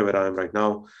California, where I am right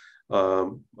now,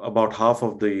 about half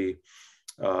of the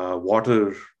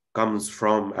water comes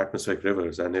from atmospheric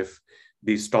rivers. And if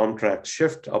these storm tracks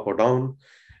shift up or down,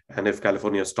 and if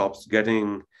California stops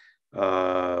getting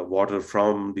water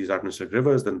from these atmospheric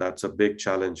rivers, then that's a big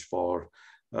challenge for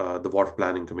the water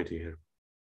planning committee here.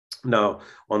 Now,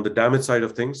 on the damage side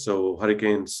of things, so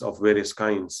hurricanes of various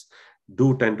kinds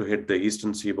do tend to hit the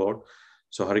eastern seaboard.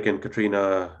 So Hurricane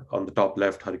Katrina on the top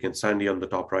left, Hurricane Sandy on the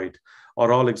top right,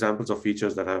 are all examples of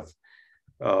features that have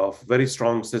very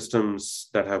strong systems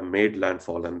that have made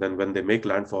landfall. And then when they make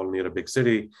landfall near a big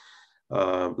city,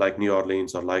 like New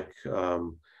Orleans or like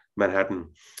Manhattan,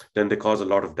 then they cause a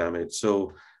lot of damage.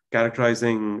 So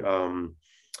characterizing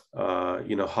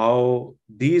how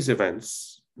these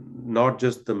events, not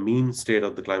just the mean state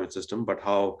of the climate system, but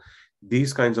how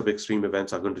these kinds of extreme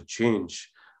events are going to change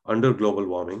under global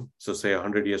warming. So say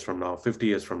 100 years from now, 50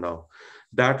 years from now,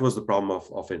 that was the problem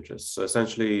of interest. So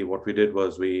essentially what we did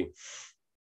was we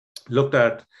looked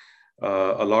at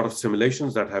a lot of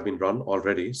simulations that have been run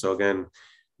already. So again,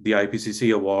 the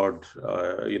IPCC award,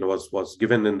 was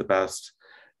given in the past,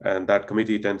 and that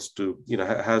committee tends to,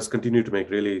 has continued to make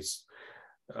really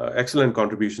excellent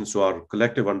contributions to our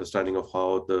collective understanding of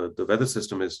how the weather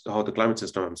system is, how the climate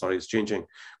system, is changing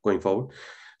going forward.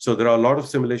 So there are a lot of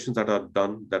simulations that are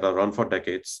done, that are run for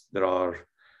decades. There are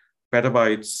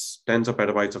petabytes, tens of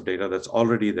petabytes of data that's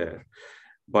already there.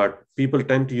 But people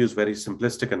tend to use very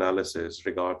simplistic analysis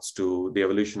regards to the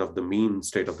evolution of the mean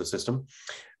state of the system.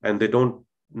 And they don't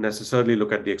necessarily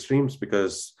look at the extremes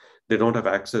because they don't have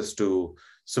access to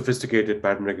sophisticated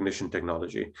pattern recognition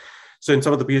technology. So in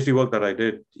some of the PhD work that I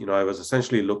did, I was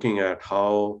essentially looking at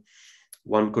how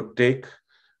one could take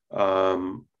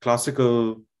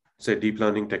classical, say, deep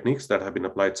learning techniques that have been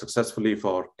applied successfully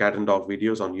for cat and dog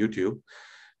videos on YouTube.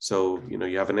 So,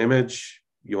 you have an image,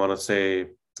 you want to say,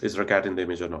 is there a cat in the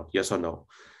image or not? Yes or no.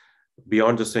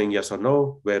 Beyond just saying yes or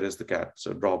no, where is the cat?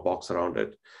 So draw a box around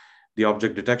it. The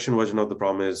object detection version of the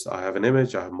problem is I have an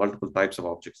image, I have multiple types of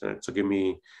objects in it. So give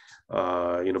me,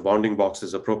 bounding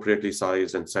boxes appropriately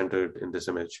sized and centered in this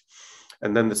image.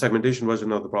 And then the segmentation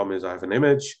version of the problem is I have an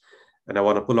image and I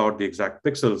want to pull out the exact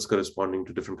pixels corresponding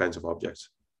to different kinds of objects.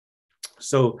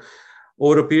 So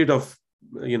over a period of,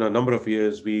 a number of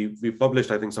years, we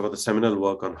published, I think, some of the seminal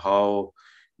work on how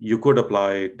you could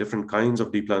apply different kinds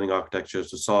of deep learning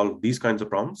architectures to solve these kinds of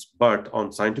problems, but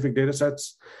on scientific data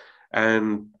sets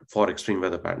and for extreme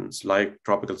weather patterns like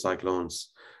tropical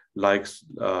cyclones, like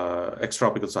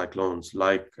extratropical cyclones,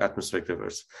 like atmospheric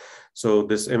rivers. So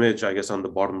this image, I guess, on the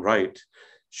bottom right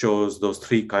shows those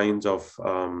three kinds of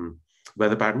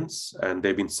weather patterns, and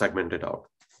they've been segmented out.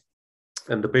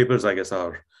 And the papers, I guess,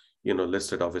 are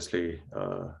listed obviously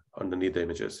underneath the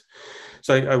images.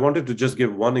 So I wanted to just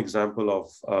give one example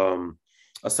of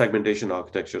a segmentation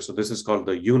architecture. So this is called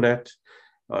the UNet.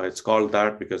 It's called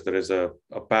that because there is a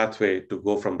pathway to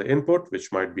go from the input,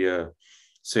 which might be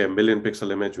say a 1 million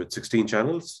pixel image with 16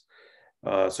 channels.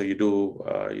 So you do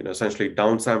essentially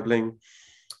downsampling.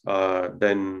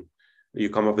 Then you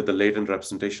come up with the latent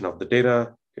representation of the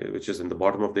data, which is in the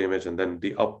bottom of the image, and then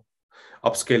the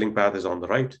upscaling path is on the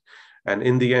right. And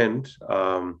in the end,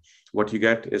 what you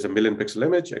get is a 1 million pixel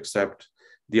image, except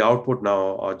the output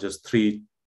now are just three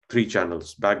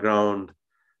channels: background,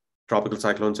 tropical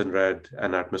cyclones in red,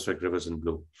 and atmospheric rivers in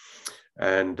blue.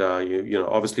 And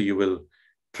obviously you will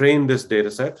train this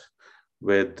data set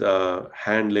with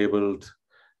hand-labeled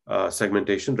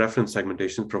segmentation, reference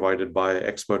segmentation provided by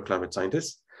expert climate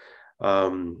scientists.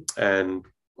 And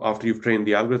after you've trained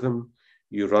the algorithm,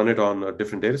 you run it on a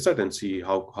different data set and see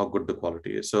how good the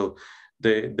quality is. So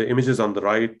the images on the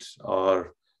right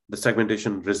are the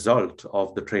segmentation result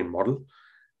of the trained model.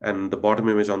 And the bottom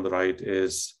image on the right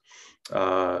is,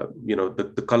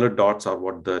 the colored dots are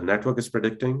what the network is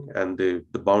predicting, and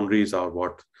the boundaries are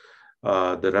what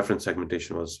the reference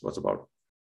segmentation was about.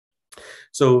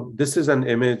 So this is an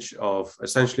image of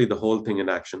essentially the whole thing in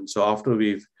action. So after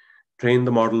we've trained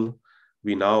the model,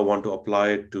 we now want to apply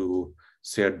it to,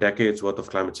 say, a decade's worth of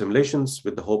climate simulations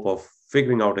with the hope of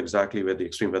figuring out exactly where the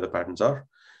extreme weather patterns are.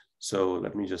 So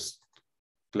let me just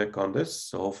click on this.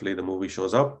 So hopefully the movie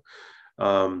shows up.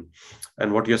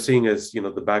 And what you're seeing is,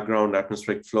 the background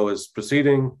atmospheric flow is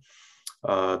proceeding.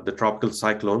 The tropical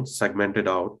cyclones segmented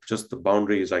out, just the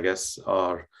boundaries, I guess,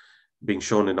 are being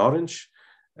shown in orange.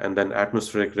 And then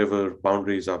atmospheric river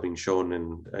boundaries are being shown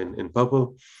in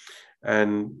purple.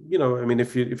 And,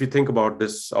 if you think about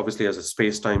this, obviously as a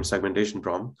space-time segmentation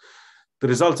problem, the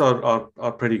results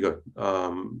are pretty good.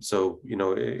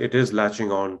 It is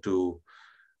latching on to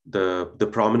the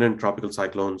prominent tropical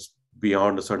cyclones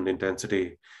beyond a certain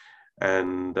intensity.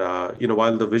 And,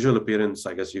 while the visual appearance,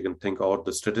 I guess you can think, or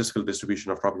the statistical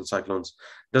distribution of tropical cyclones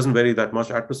doesn't vary that much,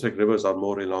 atmospheric rivers are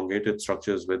more elongated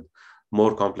structures with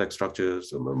more complex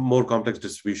structures, more complex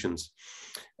distributions.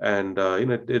 And,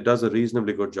 it does a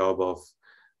reasonably good job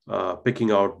of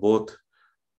picking out both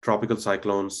tropical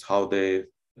cyclones, how the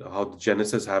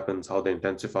genesis happens, how they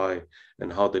intensify,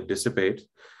 and how they dissipate.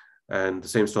 And the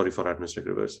same story for atmospheric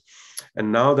rivers.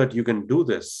 And now that you can do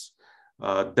this,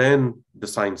 then the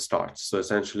science starts. So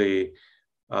essentially,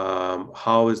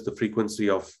 how is the frequency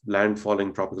of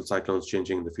landfalling tropical cyclones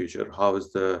changing in the future? How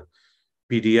is the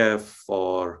PDF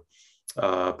or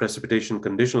precipitation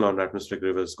conditional on atmospheric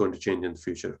rivers going to change in the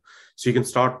future? So you can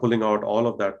start pulling out all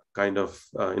of that kind of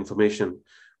information,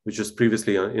 which was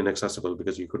previously inaccessible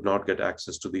because you could not get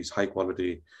access to these high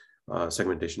quality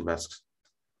segmentation masks.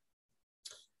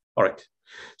 All right.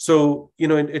 So,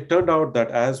 it turned out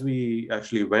that as we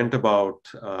actually went about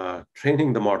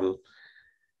training the model,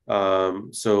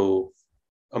 so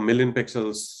 1 million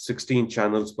pixels, 16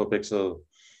 channels per pixel,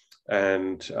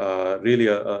 and really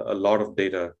a lot of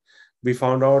data, we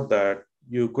found out that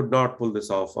you could not pull this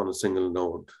off on a single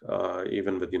node,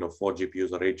 even with 4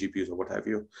 GPUs or 8 GPUs or what have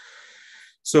you.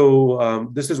 So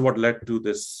this is what led to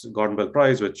this Gordon Bell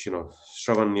Prize, which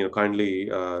Shravan kindly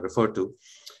referred to,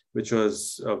 which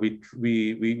was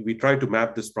we tried to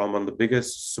map this problem on the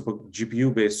biggest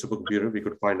GPU-based supercomputer we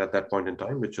could find at that point in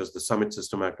time, which was the Summit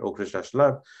system at Oak Ridge National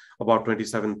Lab, about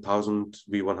 27,000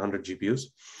 V100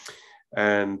 GPUs,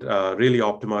 and really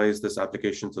optimize this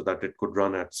application so that it could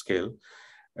run at scale.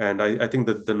 And I think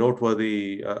that the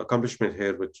noteworthy accomplishment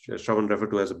here, which Shravan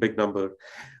referred to as a big number,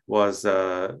 was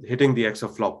hitting the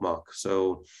exaflop mark.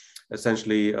 So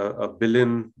essentially a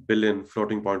billion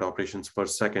floating point operations per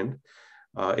second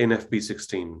in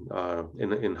FP16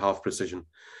 in half precision.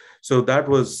 So that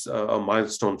was a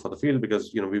milestone for the field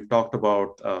because we've talked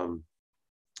about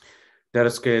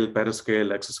terascale,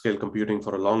 petascale, exascale computing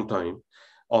for a long time.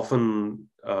 Often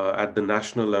at the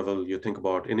national level, you think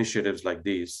about initiatives like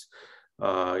these.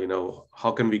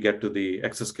 How can we get to the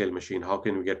exascale machine? How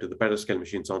can we get to the petascale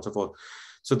machine? So on and so forth.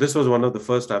 So this was one of the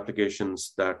first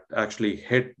applications that actually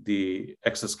hit the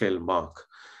exascale mark.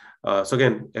 So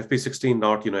again, FP16,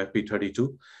 not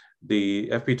FP32. The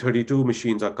FP32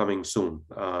 machines are coming soon.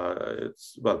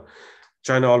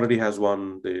 China already has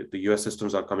one. The US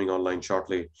systems are coming online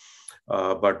shortly.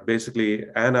 But basically,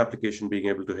 an application being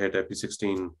able to hit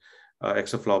FP16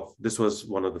 exaflop, this was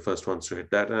one of the first ones to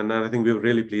hit that. And I think we were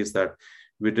really pleased that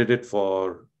we did it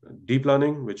for deep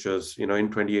learning, which was in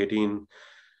 2018,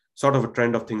 sort of a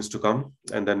trend of things to come.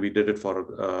 And then we did it for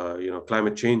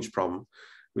climate change problem,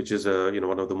 which is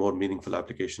one of the more meaningful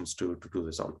applications to do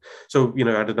this on. So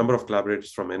I had a number of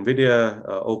collaborators from NVIDIA,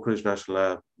 Oak Ridge National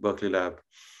Lab, Berkeley Lab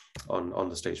on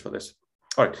the stage for this.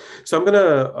 All right, so I'm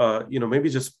gonna maybe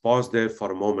just pause there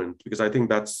for a moment because I think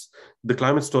that's the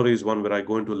climate story is one where I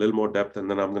go into a little more depth, and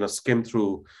then I'm gonna skim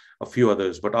through a few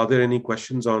others. But are there any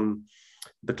questions on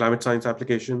the climate science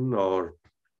application, or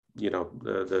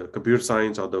the computer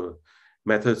science, or the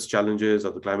methods challenges,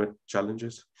 or the climate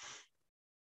challenges?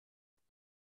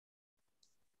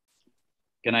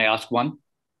 Can I ask one?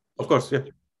 Of course, yeah.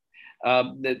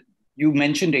 You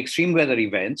mentioned extreme weather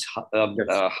events.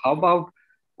 Yes. How about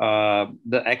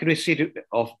the accuracy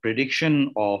of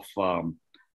prediction of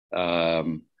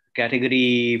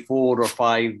category 4 or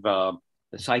 5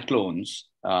 cyclones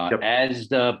as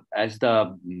the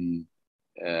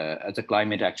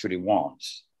climate actually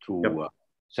wants through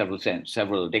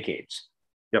several decades?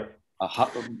 Yep.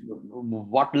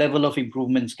 What level of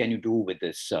improvements can you do with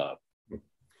this? So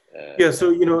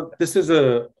this is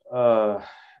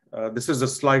this is a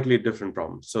slightly different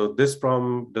problem. So this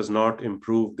problem does not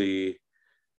improve the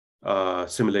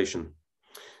simulation.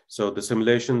 So the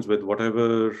simulations with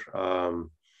whatever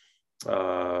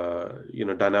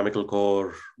dynamical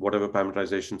core, whatever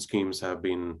parameterization schemes have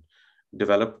been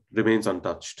developed remains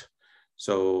untouched.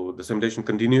 So the simulation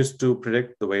continues to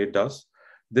predict the way it does.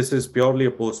 This is purely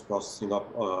a post-processing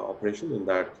operation in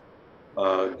that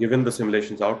given the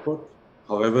simulation's output,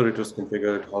 however it was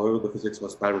configured, however the physics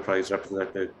was parameterized,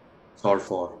 represented, solved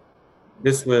for,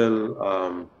 this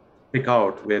will pick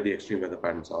out where the extreme weather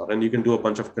patterns are. And you can do a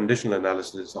bunch of conditional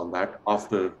analysis on that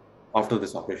after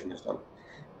this operation is done.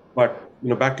 But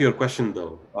back to your question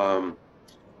though,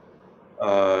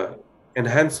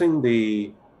 enhancing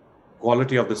the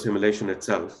quality of the simulation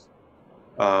itself,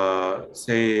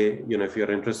 say, if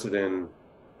you're interested in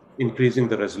increasing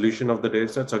the resolution of the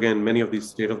data sets, again, many of these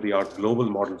state-of-the-art global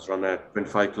models run at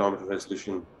 25-kilometer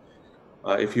resolution.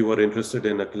 If you were interested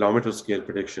in a kilometer scale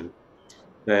prediction,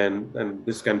 then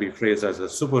this can be phrased as a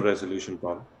super resolution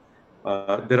problem.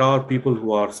 There are people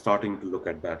who are starting to look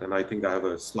at that, and I think I have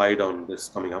a slide on this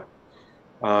coming up.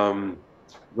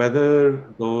 Whether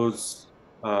those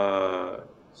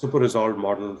super resolved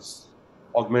models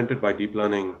augmented by deep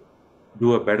learning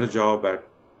do a better job at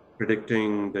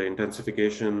predicting the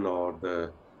intensification or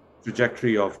the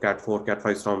trajectory of Cat 4, Cat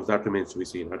 5 storms, that remains to be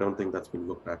seen. I don't think that's been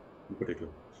looked at in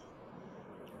particular.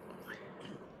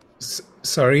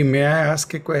 Sorry, may I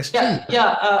ask a question?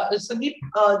 Yeah, Sandeep,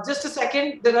 just a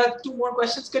second. There are two more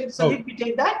questions. Can Sandeep, we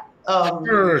take that?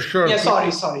 Sure. Yeah,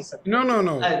 sorry, sir. No.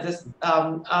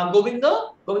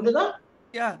 Govinda?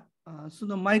 Yeah. So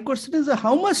my question is,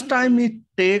 how much time it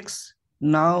takes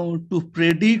now to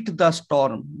predict the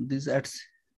storm? This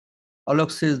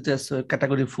Alok says this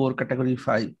category 4, category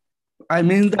 5. I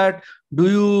mean that, do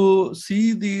you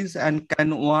see this and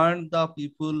can warn the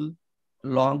people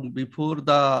long before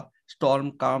the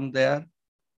storm come there?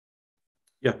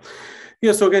 Yeah.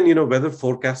 So again, weather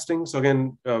forecasting. So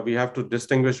again, we have to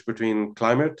distinguish between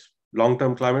climate,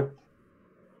 long-term climate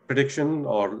prediction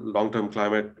or long-term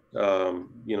climate,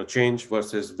 change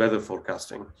versus weather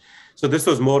forecasting. So this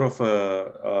was more of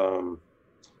a,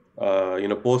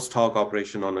 post hoc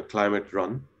operation on a climate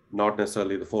run, not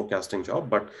necessarily the forecasting job.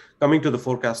 But coming to the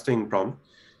forecasting problem,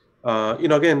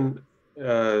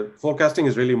 forecasting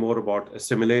is really more about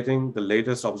assimilating the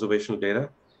latest observational data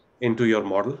into your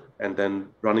model and then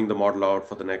running the model out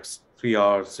for the next 3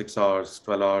 hours, 6 hours,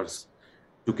 12 hours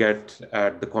to get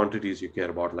at the quantities you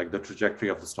care about, like the trajectory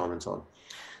of the storm and so on.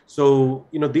 So,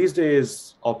 these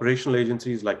days, operational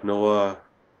agencies like NOAA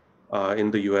in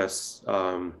the US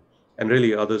and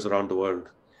really others around the world,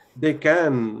 they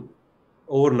can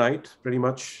overnight pretty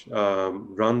much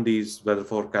run these weather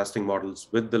forecasting models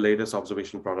with the latest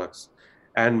observation products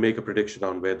and make a prediction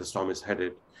on where the storm is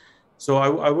headed. So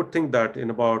I would think that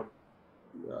in about,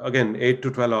 again, 8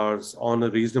 to 12 hours on a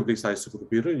reasonably sized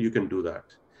supercomputer, you can do that.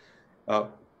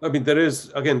 There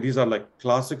is, again, these are like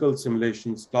classical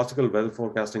simulations, classical weather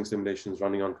forecasting simulations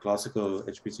running on classical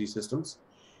HPC systems.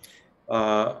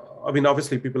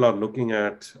 Obviously people are looking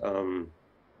at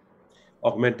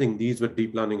augmenting these with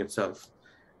deep learning itself.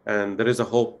 And there is a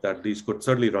hope that these could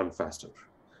certainly run faster.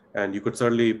 And you could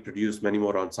certainly produce many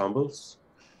more ensembles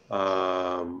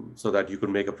so that you could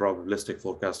make a probabilistic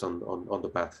forecast on the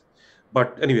path.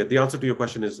 But anyway, the answer to your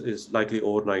question is likely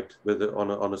overnight on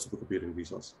a supercomputing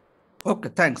resource. Okay,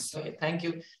 thanks. Okay, thank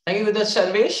you. Thank you with the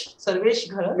Sarvesh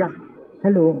Gharan. Yeah,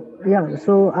 hello. Yeah,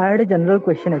 so I had a general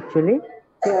question actually.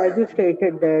 So as you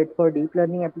stated that for deep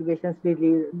learning applications, we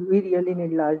really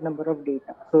need large number of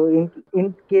data. So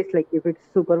in case like if it's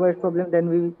supervised problem, then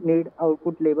we need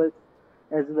output labels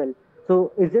as well.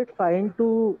 So is it fine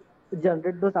to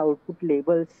generate those output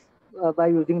labels by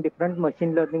using different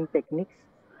machine learning techniques?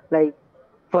 Like,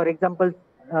 for example,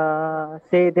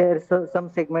 say there's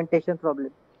some segmentation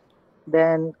problem.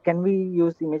 Then can we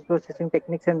use image processing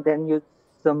techniques and then use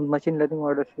some machine learning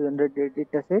models to generate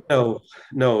data set?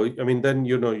 No. Then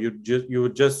you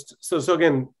would just so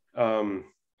again,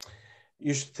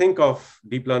 you should think of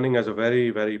deep learning as a very,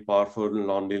 very powerful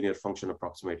nonlinear function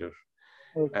approximator.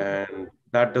 Okay. And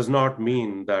that does not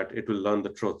mean that it will learn the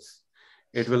truth.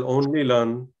 It will only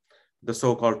learn the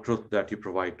so-called truth that you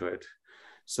provide to it.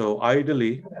 So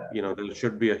ideally, there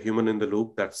should be a human in the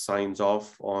loop that signs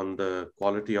off on the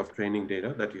quality of training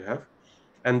data that you have.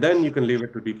 And then you can leave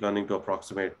it to deep learning to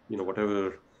approximate,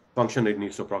 whatever function it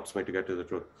needs to approximate to get to the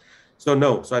truth. So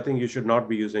no, I think you should not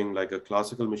be using like a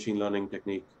classical machine learning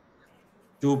technique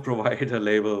to provide a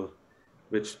label,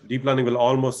 which deep learning will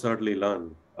almost certainly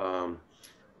learn.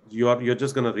 you're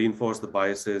just going to reinforce the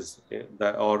biases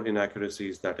that or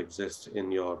inaccuracies that exist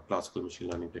in your classical machine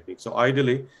learning technique. So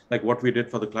ideally, like what we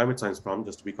did for the climate science problem,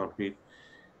 just to be concrete,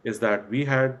 is that we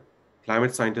had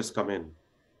climate scientists come in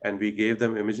and we gave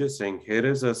them images saying, here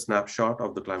is a snapshot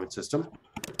of the climate system.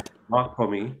 Mark for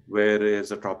me where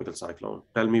is a tropical cyclone.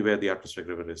 Tell me where the atmospheric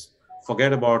river is.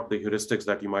 Forget about the heuristics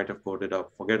that you might have coded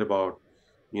up. Forget about,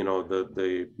 you know,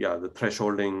 the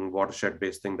thresholding watershed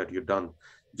based thing that you've done.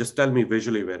 Just tell me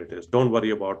visually where it is. Don't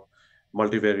worry about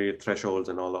multivariate thresholds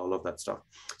and all of that stuff.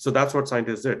 So that's what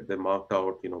scientists did. They marked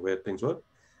out, you know, where things were.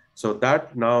 So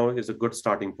that now is a good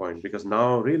starting point, because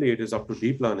now really it is up to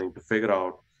deep learning to figure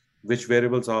out which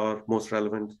variables are most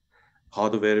relevant, how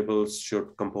the variables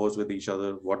should compose with each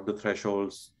other, what the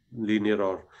thresholds, linear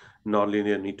or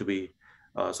non-linear, need to be,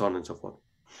 so on and so forth.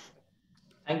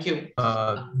 Thank you.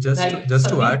 Just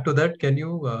to add to that, can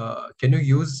you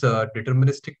use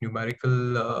deterministic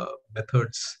numerical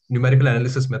methods, numerical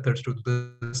analysis methods to do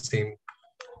the same,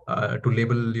 to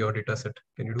label your data set?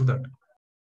 Can you do that?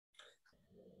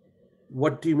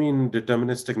 What do you mean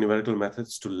deterministic numerical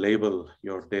methods to label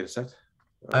your data set?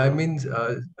 I mean,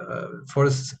 for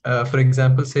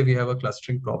example, say we have a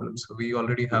clustering problem. So we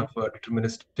already have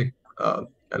deterministic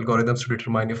algorithms to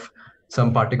determine if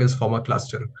some particles form a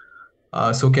cluster.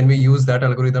 So can we use that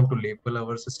algorithm to label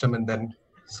our system and then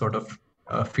sort of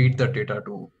feed the data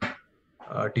to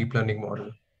a deep learning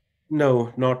model?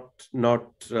 No, not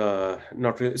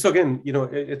really. So again, you know,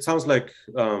 it sounds like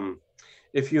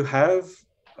if you have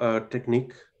a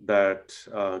technique that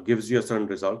gives you a certain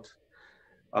result,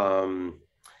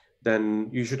 then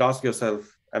you should ask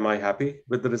yourself, am I happy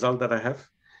with the result that I have?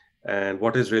 And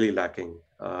what is really lacking,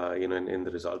 you know, in the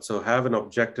result? So have an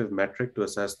objective metric to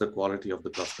assess the quality of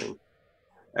the clustering.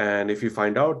 And if you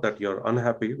find out that you're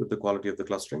unhappy with the quality of the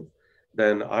clustering,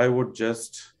 then I would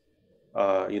just,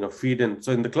 you know, feed in.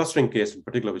 So in the clustering case in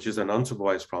particular, which is an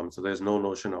unsupervised problem, so there's no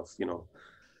notion of, you know,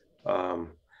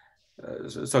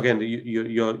 so again,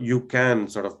 you can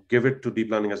sort of give it to deep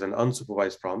learning as an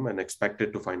unsupervised problem and expect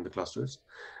it to find the clusters.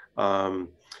 So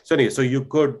anyway, so you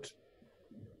could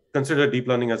consider deep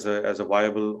learning as a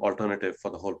viable alternative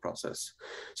for the whole process.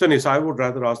 So anyway, so I would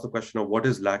rather ask the question of what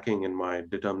is lacking in my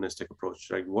deterministic approach,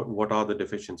 right? What are the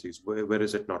deficiencies? Where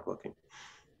is it not working?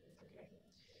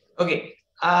 Okay.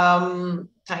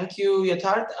 Thank you,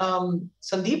 Yatharth.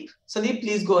 Sandeep,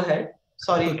 please go ahead.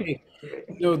 Sorry. Okay.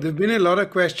 No, there've been a lot of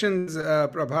questions,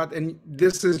 Prabhat, and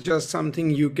this is just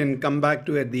something you can come back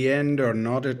to at the end or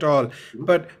not at all.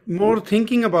 But more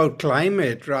thinking about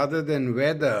climate rather than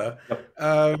weather,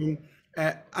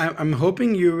 I'm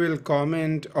hoping you will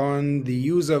comment on the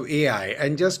use of AI.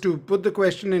 And just to put the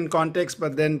question in context,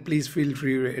 but then please feel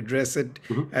free to address it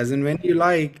as and when you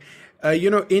like.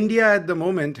 You know, India at the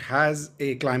moment has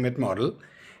a climate model,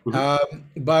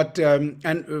 but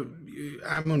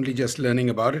I'm only just learning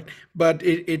about it, but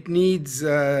it needs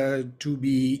to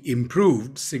be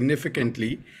improved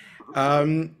significantly.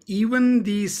 Even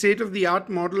the state-of-the-art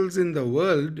models in the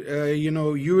world, you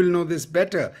know, you will know this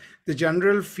better. The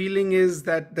general feeling is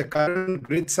that the current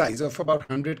grid size of about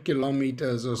 100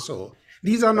 kilometers or so,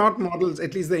 these are not models,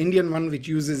 at least the Indian one, which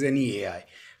uses any AI.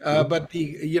 But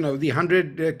the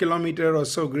 100 kilometer or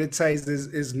so grid size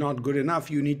is not good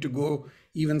enough. You need to go,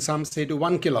 even some say, to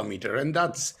 1 kilometer, and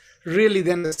that's really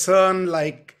then a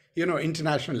CERN-like, you know,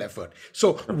 international effort.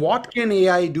 So what can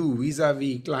AI do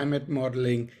vis-a-vis climate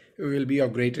modeling will be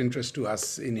of great interest to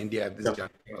us in India at this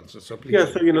juncture also. So please. Yeah,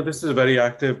 so, you know, this is a very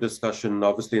active discussion,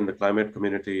 obviously, in the climate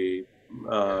community.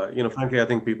 You know, frankly, I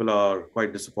think people are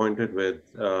quite disappointed with,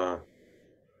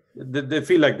 they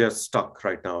feel like they're stuck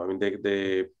right now. I mean,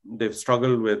 they've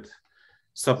struggled with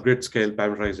subgrid scale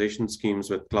parameterization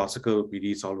schemes with classical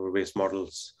PD solver-based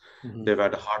models. They've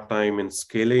had a hard time in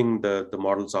scaling the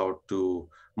models out to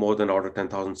more than order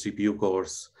 10,000 CPU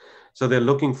cores. So they're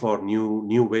looking for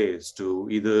new ways to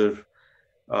either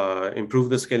improve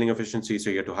the scaling efficiency,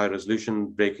 so you get to high resolution,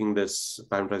 breaking this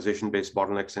parameterization-based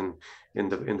bottlenecks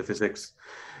in the physics.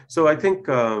 So I think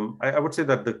I would say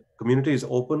that the community is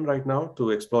open right now to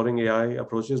exploring AI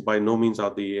approaches. By no means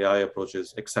are the AI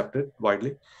approaches accepted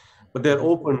widely, but they're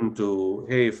open to,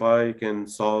 hey, if I can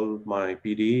solve my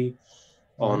PD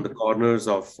on the corners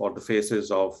of, or the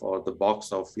faces of, or the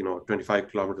box of, you know,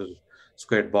 25 kilometers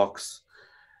squared box,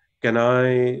 can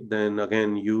I then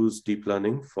again use deep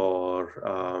learning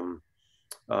for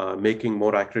making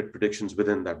more accurate predictions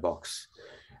within that box?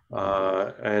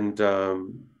 Again,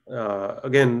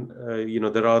 you know,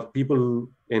 there are people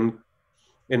in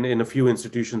a few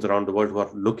institutions around the world who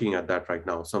are looking at that right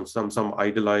now. Some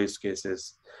idealized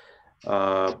cases,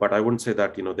 but I wouldn't say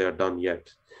that, you know, they are done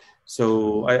yet.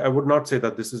 So I would not say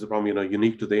that this is a problem,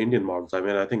 unique to the Indian models. I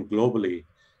mean, I think globally,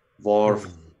 WRF,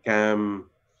 CAM,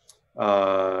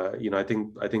 I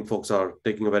think folks are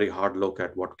taking a very hard look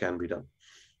at what can be done.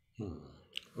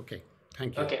 Okay,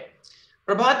 thank you. Okay.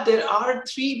 Prabhat, there are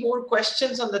 3 more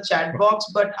questions on the chat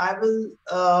box, but I will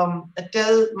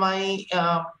tell my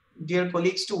dear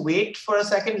colleagues to wait for a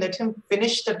second. Let him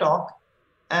finish the talk,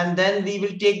 and then we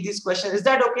will take these questions. Is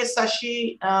that okay,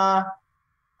 Sashi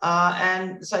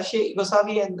and Sashi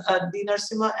Gosavi and D.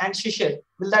 Narasimha and Shishir?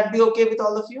 Will that be okay with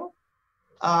all of you?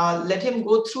 Let him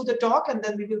go through the talk, and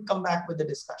then we will come back with the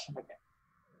discussion again.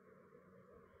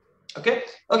 Okay.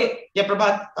 Okay. Yeah,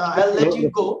 Prabhat, I'll let you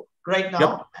go right now.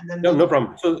 Yep. And then no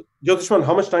problem. So, Jyotishman,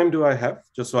 how much time do I have?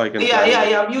 Just so I can.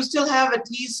 Yeah. You still have at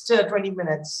least 20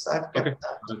 minutes. I've kept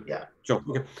that. Yeah. Sure.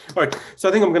 Okay. All right. So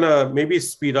I think I'm gonna maybe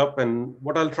speed up, and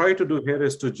what I'll try to do here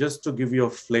is to give you a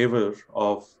flavor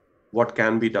of what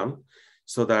can be done,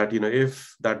 so that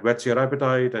if that whets your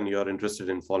appetite and you're interested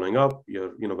in following up,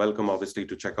 you're welcome obviously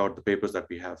to check out the papers that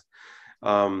we have.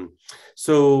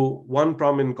 So one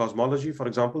problem in cosmology, for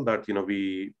example, that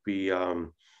we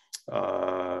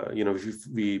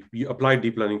applied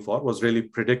deep learning for was really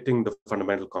predicting the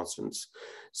fundamental constants.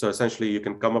 So essentially, you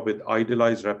can come up with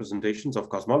idealized representations of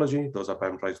cosmology. Those are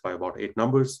parameterized by about 8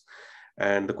 numbers.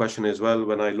 And the question is, well,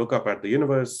 when I look up at the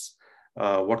universe,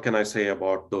 what can I say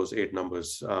about those 8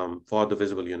 numbers for the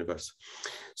visible universe?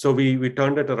 So we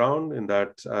turned it around in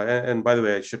that, and by the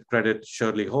way, I should credit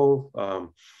Shirley Ho,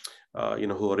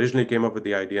 who originally came up with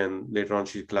the idea, and later on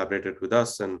she collaborated with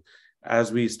us. And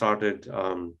as we started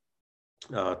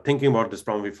thinking about this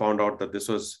problem, we found out that this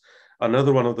was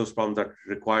another one of those problems that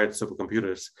required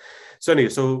supercomputers. So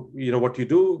anyway, what you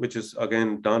do, which is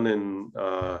again done in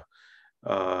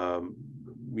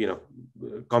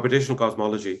computational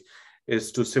cosmology,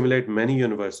 is to simulate many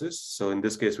universes. So in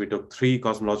this case, we took 3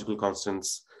 cosmological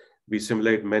constants. We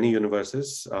simulate many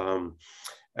universes,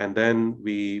 and then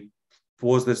we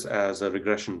pose this as a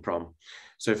regression problem.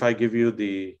 So if I give you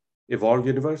the evolved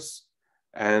universe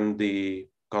and the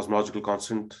cosmological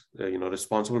constant,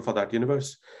 responsible for that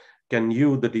universe, can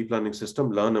you, the deep learning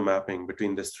system, learn a mapping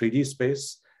between this 3D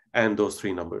space and those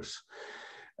 3 numbers?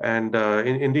 And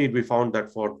indeed, we found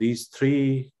that for these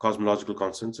 3 cosmological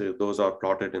constants, those are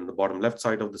plotted in the bottom left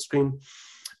side of the screen,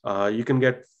 you can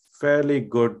get fairly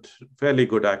good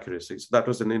accuracy. So that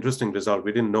was an interesting result.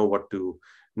 We didn't know what to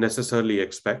necessarily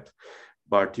expect,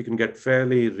 but you can get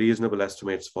fairly reasonable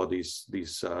estimates for these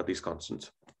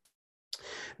constants.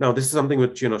 Now, this is something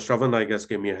which, Shravan, I guess,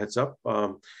 gave me a heads up.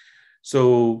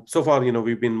 So far,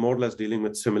 we've been more or less dealing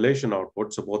with simulation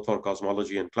output, so both for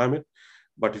cosmology and climate.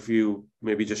 But if you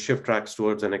maybe just shift tracks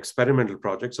towards an experimental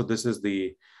project, so this is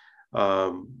the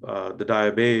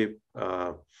the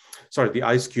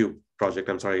Ice Cube project,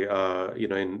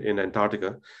 in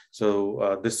Antarctica.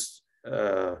 So this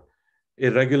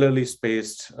irregularly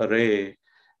spaced array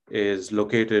is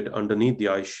located underneath the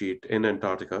ice sheet in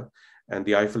Antarctica, and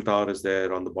the Eiffel Tower is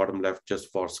there on the bottom left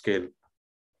just for scale.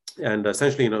 And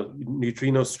essentially,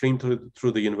 neutrinos stream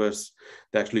through the universe.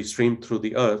 They actually stream through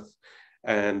the Earth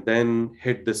and then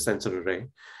hit this sensor array.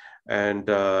 And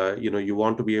you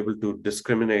want to be able to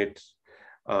discriminate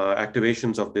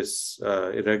activations of this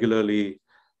irregularly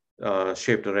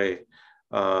shaped array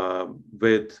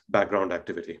with background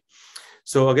activity.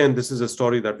 So again, this is a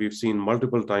story that we've seen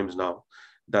multiple times now,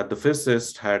 that the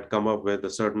physicist had come up with a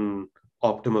certain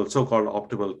so-called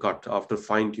optimal cut after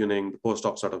fine-tuning the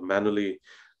postdoc sort of manually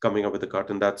coming up with a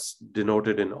cut, and that's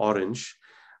denoted in orange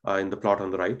in the plot on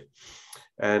the right.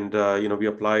 And we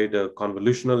applied a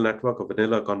convolutional network, a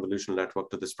vanilla convolutional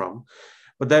network to this problem.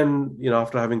 But then,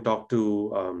 after having talked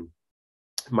to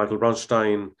Michael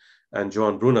Braunstein and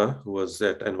Johan Brunner, who was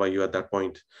at NYU at that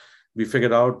point, we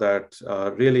figured out that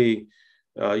really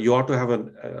you ought to have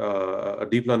a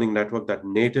deep learning network that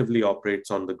natively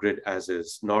operates on the grid as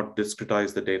is, not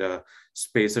discretize the data,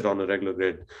 space it on a regular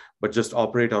grid, but just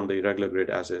operate on the irregular grid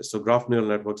as is. So graph neural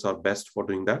networks are best for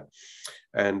doing that.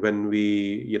 And when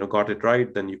we got it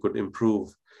right, then you could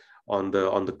improve on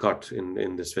the cut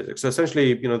in this physics. So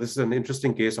essentially, this is an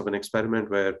interesting case of an experiment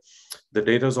where the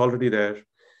data is already there,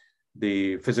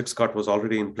 the physics cut was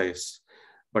already in place,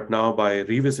 but now by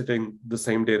revisiting the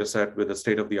same data set with a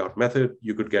state-of-the-art method,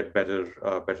 you could get better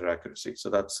accuracy. So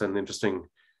that's an interesting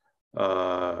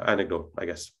anecdote, I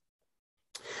guess.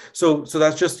 So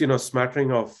that's just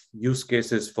smattering of use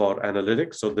cases for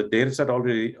analytics. So the data set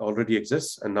already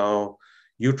exists, and now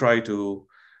you try to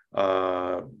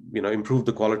improve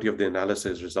the quality of the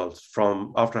analysis results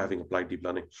from after having applied deep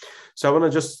learning. So I want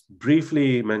to just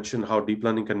briefly mention how deep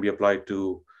learning can be applied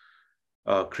to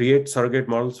create surrogate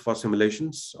models for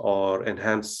simulations or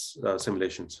enhance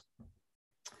simulations.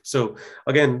 So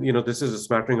again, this is a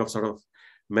smattering of sort of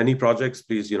many projects.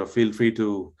 Please, feel free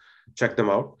to check them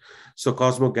out. So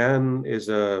CosmoGAN is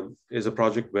a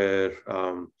project where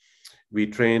we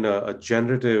train a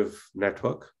generative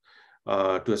network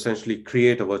to essentially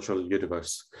create a virtual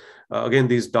universe. Again,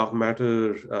 these dark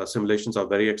matter simulations are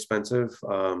very expensive.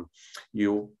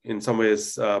 You, in some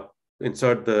ways,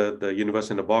 insert the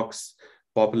universe in a box,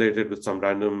 populate it with some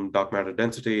random dark matter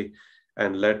density,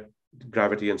 and let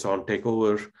gravity and so on take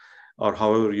over, or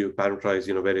however you parameterize,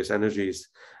 various energies,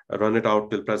 run it out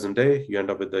till present day. You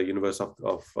end up with the universe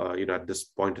of at this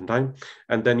point in time,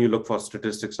 and then you look for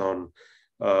statistics on.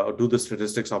 Do the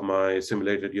statistics of my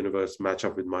simulated universe match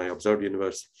up with my observed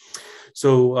universe?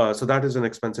 So that is an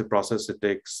expensive process. It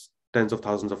takes tens of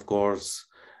thousands of cores,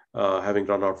 having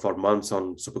run out for months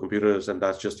on supercomputers, and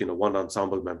that's just one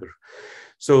ensemble member.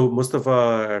 So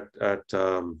Mustafa at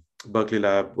Berkeley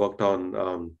Lab worked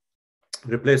on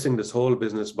replacing this whole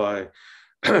business by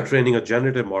training a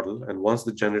generative model, and once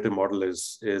the generative model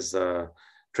is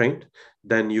trained,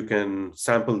 then you can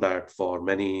sample that for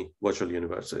many virtual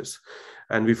universes.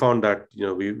 And we found that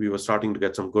we were starting to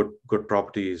get some good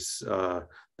properties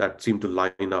that seem to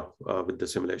line up with the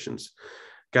simulations.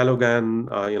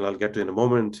 CalOGAN, I'll get to in a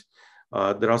moment.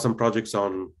 There are some projects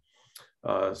on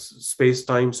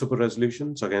space-time super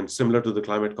resolution. So again, similar to the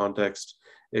climate context,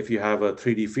 if you have a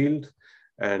 3D field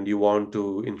and you want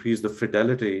to increase the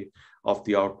fidelity of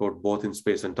the output both in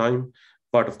space and time,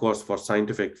 but of course for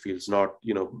scientific fields, not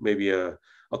maybe a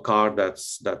car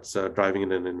that's driving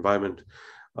in an environment,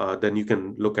 then you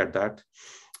can look at that.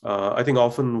 I think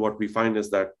often what we find is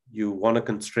that you want to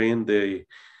constrain the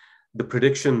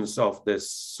predictions of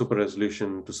this super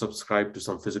resolution to subscribe to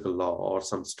some physical law or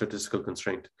some statistical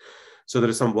constraint. So there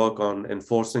is some work on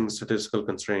enforcing statistical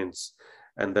constraints.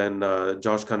 And then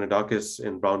George Kanedakis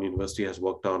in Brown University has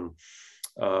worked on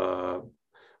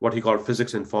what he called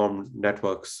physics-informed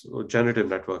networks, or generative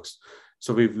networks.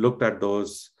 So we've looked at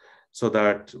those so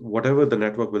that whatever the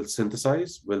network will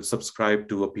synthesize will subscribe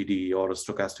to a PDE or a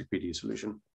stochastic PDE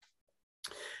solution.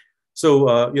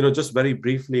 So, just very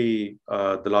briefly,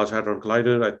 the Large Hadron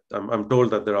Collider, I'm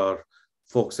told that there are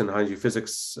folks in high-energy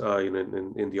physics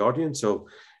in the audience. So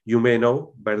you may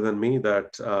know better than me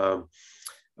that,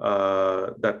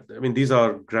 these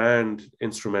are grand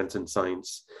instruments in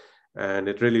science, and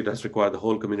it really does require the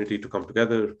whole community to come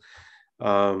together.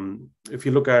 If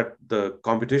you look at the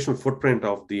computational footprint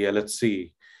of the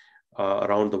LHC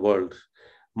around the world,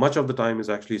 much of the time is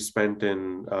actually spent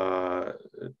in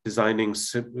running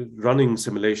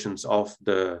simulations of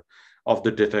the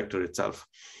detector itself.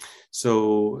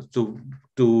 So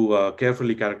to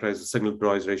carefully characterize the signal to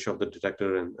noise ratio of the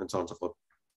detector and so on and so forth.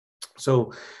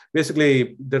 So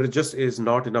basically, there just is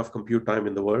not enough compute time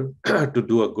in the world to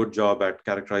do a good job at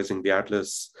characterizing the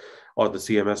Atlas or the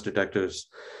CMS detectors.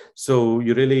 So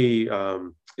you really,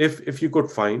 if you could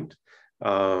find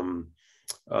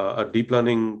a deep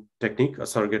learning technique, a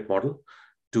surrogate model,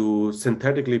 to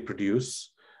synthetically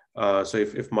produce, so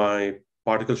if my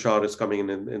particle shower is coming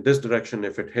in this direction,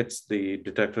 if it hits the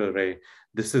detector array,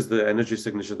 this is the energy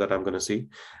signature that I'm going to see.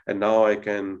 And now I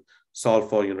can solve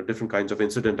for different kinds of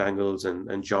incident angles and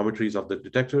geometries of the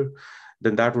detector,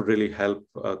 then that would really help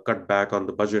cut back on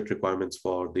the budget requirements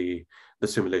for the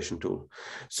simulation tool.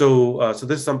 So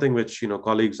this is something which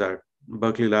colleagues at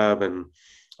Berkeley Lab and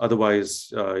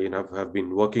otherwise have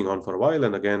been working on for a while.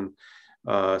 And again,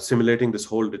 simulating this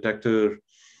whole detector,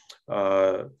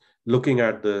 looking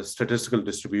at the statistical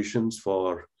distributions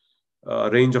for a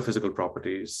range of physical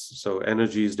properties. So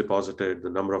energy is deposited, the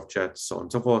number of jets, so on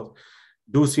and so forth,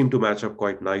 do seem to match up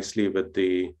quite nicely with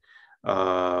the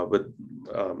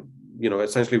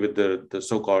essentially with the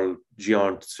so-called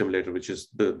GEONT simulator, which is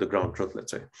the ground truth,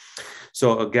 let's say.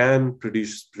 So again,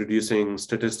 producing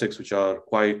statistics which are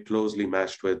quite closely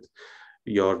matched with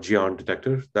your GEONT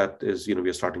detector. That is, we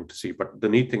are starting to see. But the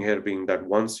neat thing here being that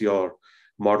once your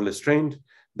model is trained,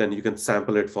 then you can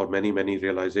sample it for many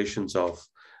realizations of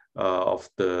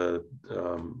the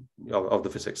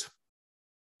physics.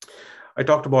 I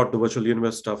talked about the virtual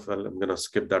universe stuff. Well, I'm going to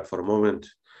skip that for a moment.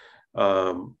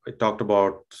 I talked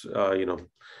about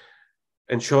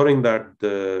ensuring that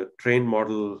the trained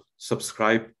model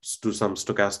subscribes to some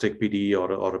stochastic PDE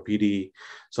or a PDE.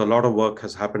 So a lot of work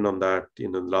has happened on that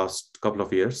in the last couple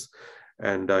of years,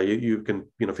 and you can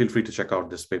feel free to check out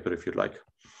this paper if you'd like.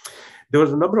 There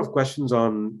was a number of questions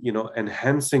on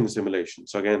enhancing simulation.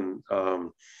 So again,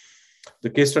 the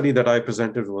case study that I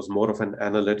presented was more of an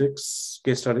analytics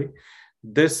case study.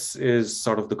 This is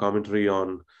sort of the commentary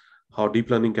on how deep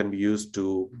learning can be used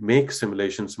to make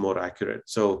simulations more accurate.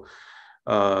 So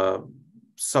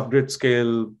subgrid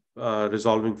scale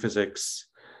resolving physics,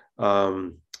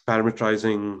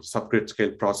 parameterizing subgrid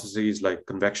scale processes like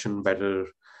convection better,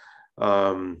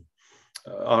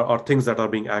 are things that are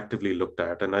being actively looked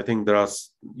at. And I think there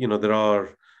are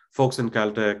folks in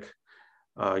Caltech,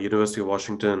 University of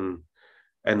Washington,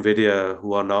 NVIDIA,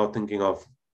 who are now thinking of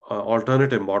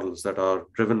alternative models that are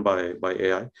driven by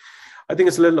AI. I think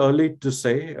it's a little early to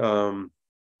say,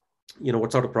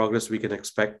 what sort of progress we can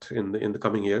expect in the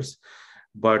coming years,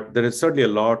 but there is certainly a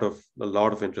lot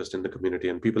of interest in the community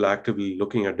and people actively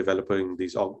looking at developing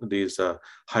these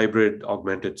hybrid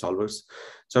augmented solvers.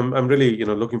 So I'm really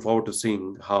looking forward to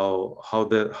seeing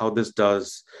how this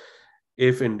does,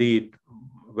 if indeed,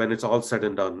 when it's all said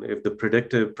and done, if the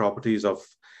predictive properties of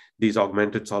these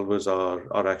augmented solvers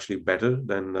are actually better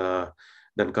than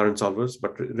current solvers,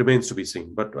 but it remains to be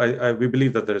seen. But we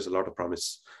believe that there is a lot of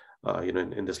promise,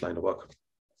 in this line of work.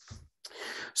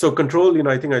 So control,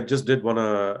 I think I just did want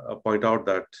to point out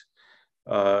that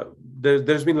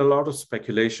there's been a lot of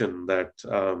speculation that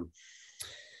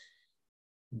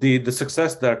the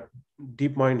success that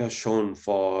DeepMind has shown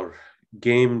for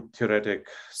game theoretic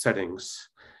settings.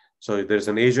 So there's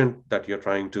an agent that you're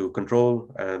trying to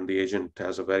control, and the agent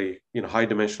has a very high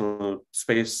dimensional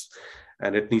space,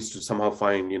 and it needs to somehow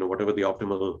find whatever the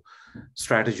optimal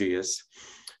strategy is,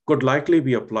 could likely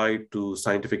be applied to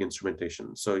scientific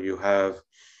instrumentation. So you have,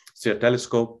 say, a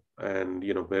telescope, and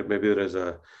maybe there is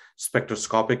a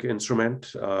spectroscopic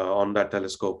instrument on that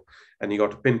telescope, and you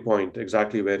got to pinpoint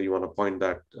exactly where you want to point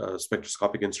that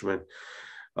spectroscopic instrument.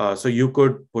 So you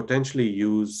could potentially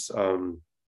use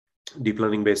deep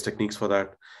learning based techniques for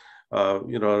that.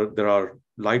 There are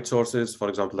light sources, for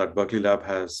example, that Berkeley lab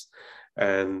has,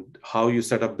 and how you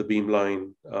set up the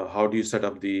beamline, how do you set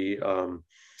up the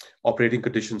operating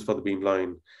conditions for the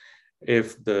beamline.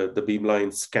 If the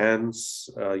beamline scans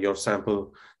your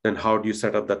sample, then how do you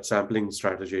set up that sampling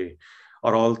strategy,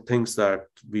 are all things that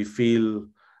we feel,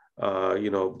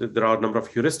 there are a number of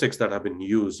heuristics that have been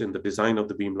used in the design of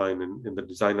the beamline and in the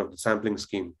design of the sampling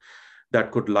scheme that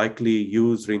could likely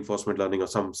use reinforcement learning or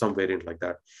some variant like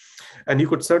that. And you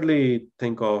could certainly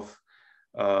think of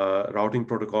routing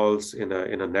protocols in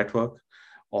a network,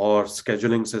 or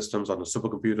scheduling systems on a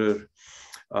supercomputer,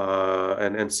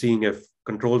 and seeing if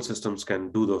control systems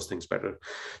can do those things better.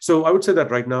 So I would say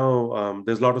that right now,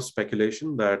 there's a lot of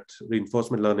speculation that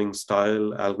reinforcement learning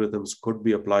style algorithms could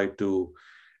be applied to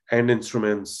end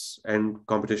instruments, end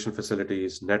computation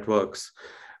facilities, networks.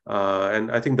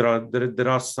 And I think there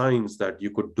are signs that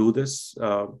you could do this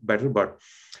better, but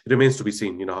it remains to be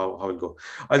seen, how it'll go.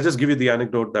 I'll just give you the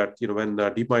anecdote that, when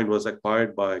DeepMind was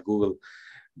acquired by Google,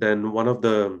 then one of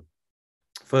the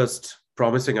first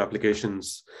promising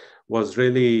applications was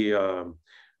really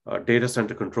data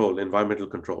center control, environmental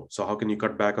control. So how can you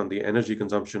cut back on the energy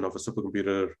consumption of a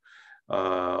supercomputer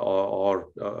or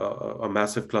a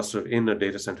massive cluster in a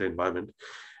data center environment?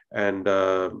 And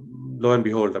lo and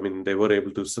behold, they were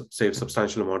able to save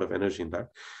substantial amount of energy in that.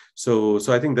 So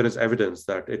I think there is evidence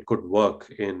that it could work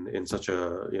in such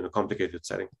a complicated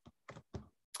setting.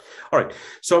 All right,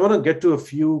 so I want to get to a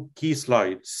few key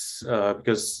slides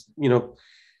because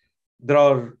there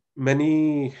are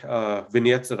many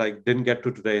vignettes that I didn't get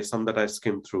to today, some that I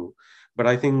skimmed through. But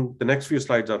I think the next few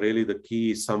slides are really the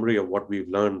key summary of what we've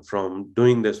learned from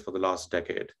doing this for the last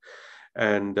decade.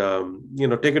 And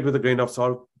take it with a grain of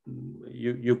salt.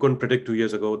 You couldn't predict 2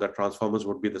 years ago that transformers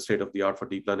would be the state of the art for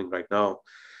deep learning right now.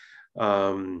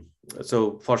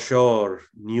 So for sure,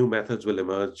 new methods will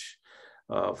emerge.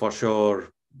 For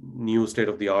sure, new state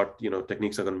of the art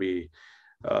techniques are going to be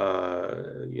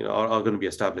are going to be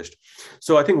established.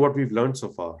 So I think what we've learned so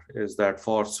far is that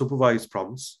for supervised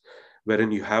prompts,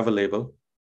 wherein you have a label,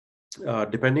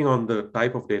 depending on the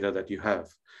type of data that you have,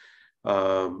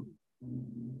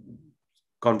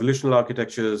 convolutional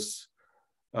architectures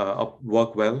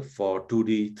work well for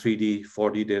 2D, 3D,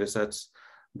 4D data sets.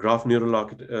 Graph neural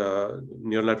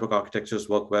network architectures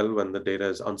work well when the data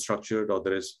is unstructured or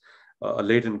there is a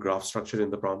latent graph structure in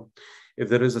the prompt. If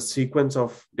there is a sequence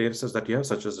of data sets that you have,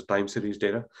 such as the time series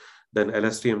data, then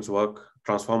LSTMs work.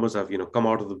 Transformers have come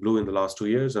out of the blue in the last 2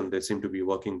 years, and they seem to be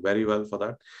working very well for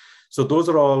that. So those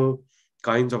are all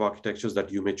kinds of architectures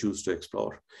that you may choose to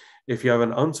explore. If you have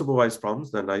an unsupervised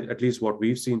prompts, then at least what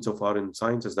we've seen so far in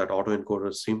science is that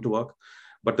autoencoders seem to work,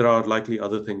 but there are likely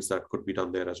other things that could be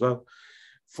done there as well.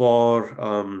 For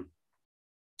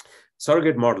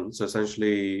surrogate models,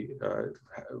 essentially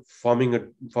forming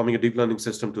a deep learning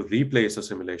system to replace a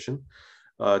simulation,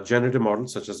 Generative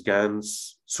models such as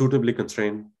GANs, suitably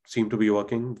constrained, seem to be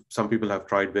working. Some people have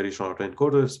tried variation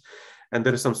autoencoders, and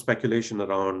there is some speculation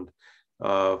around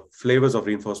flavors of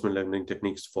reinforcement learning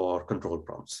techniques for control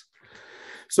prompts.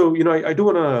 So, I do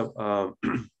want to,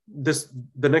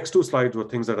 the next two slides were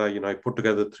things that I put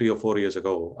together 3 or 4 years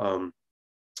ago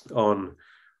on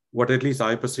what at least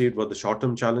I perceived were the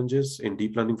short-term challenges in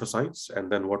deep learning for science,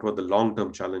 and then what were the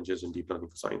long-term challenges in deep learning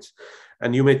for science.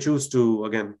 And you may choose to,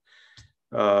 again,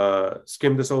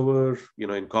 skim this over,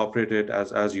 incorporate it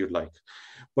as you'd like.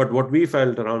 But what we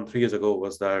felt around 3 years ago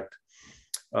was that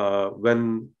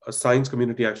when a science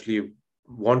community actually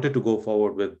wanted to go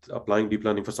forward with applying deep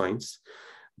learning for science,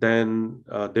 then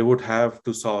they would have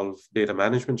to solve data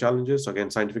management challenges. So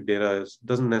again, scientific data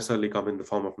doesn't necessarily come in the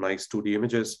form of nice 2D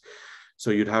images. So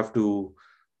you'd have to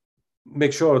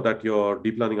make sure that your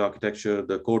deep learning architecture,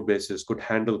 the code bases, could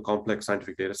handle complex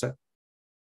scientific data set.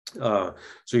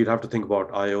 So you'd have to think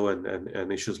about I/O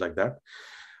and issues like that.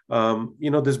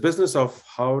 This business of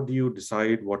how do you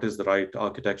decide what is the right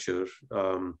architecture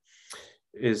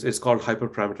is called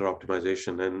hyperparameter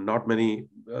optimization, and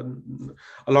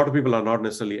a lot of people are not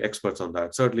necessarily experts on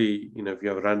that. Certainly, if you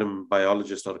have a random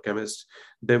biologist or a chemist,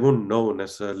 they won't know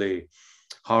necessarily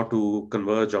how to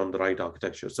converge on the right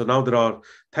architecture. So now there are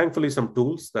thankfully some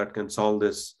tools that can solve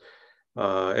this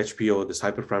HPO, this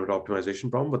hyperparameter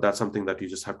optimization problem, but that's something that you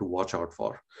just have to watch out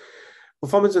for.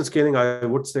 Performance and scaling, I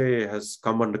would say, has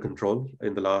come under control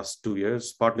in the last 2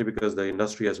 years, partly because the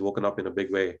industry has woken up in a big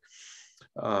way.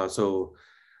 So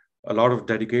a lot of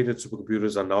dedicated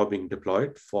supercomputers are now being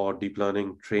deployed for deep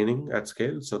learning training at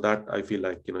scale. So that I feel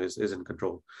like is in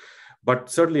control.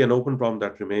 But certainly an open problem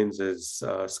that remains is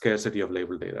scarcity of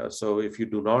label data. So if you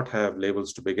do not have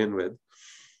labels to begin with,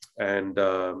 and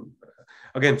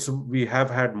again, so we have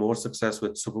had more success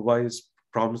with supervised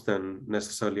problems than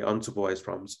necessarily unsupervised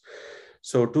problems.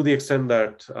 So to the extent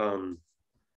that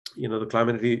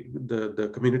the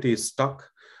community is stuck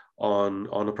on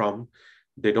a problem,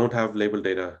 they don't have label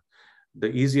data.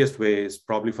 The easiest way is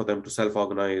probably for them to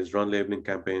self-organize, run labeling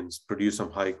campaigns, produce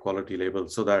some high quality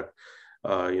labels so that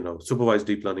supervised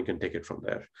deep learning can take it from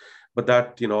there. But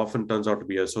that often turns out to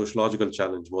be a sociological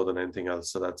challenge more than anything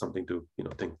else. So that's something to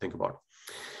think about.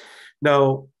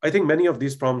 Now, I think many of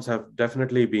these problems have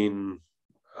definitely been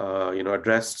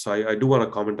addressed. So I do want to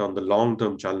comment on the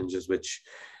long-term challenges, which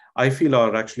I feel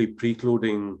are actually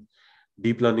precluding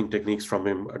deep learning techniques from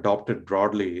being adopted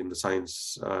broadly in the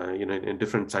science, in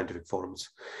different scientific forums.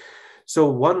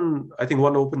 So I think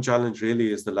one open challenge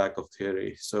really is the lack of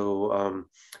theory. So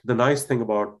the nice thing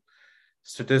about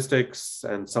statistics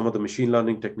and some of the machine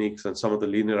learning techniques and some of the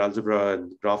linear algebra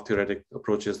and graph theoretic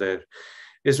approaches there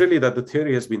is really that the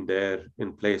theory has been there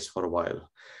in place for a while.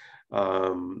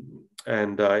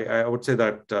 And I would say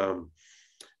that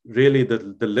really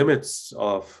the limits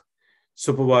of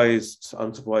supervised,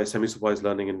 unsupervised, semi-supervised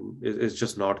learning is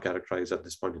just not characterized at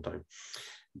this point in time.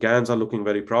 GANs are looking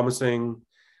very promising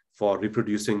for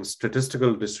reproducing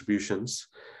statistical distributions,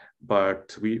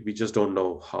 but we just don't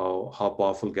know how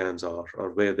powerful GANs are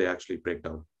or where they actually break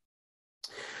down.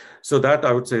 So that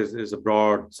I would say is a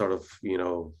broad sort of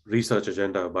research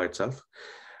agenda by itself.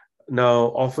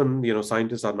 Now, often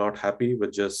scientists are not happy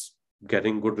with just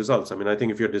getting good results. I mean, I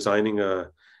think if you're designing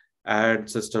a ad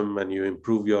system and you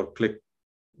improve your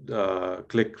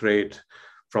click rate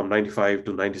from 95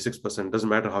 to 96%, doesn't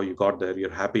matter how you got there,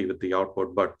 you're happy with the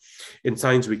output. But in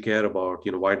science, we care about,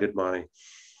 why did my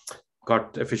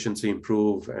cut efficiency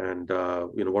improve, and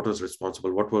what was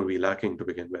responsible, what were we lacking to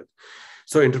begin with.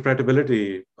 So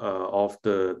interpretability of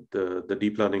the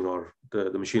deep learning or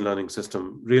the machine learning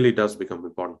system really does become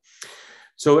important.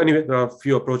 So anyway, there are a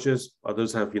few approaches.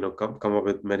 Others have come up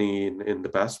with many in the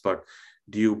past, but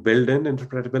do you build in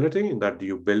interpretability? In that, do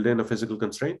you build in a physical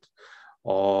constraint?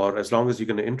 Or as long as you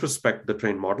can introspect the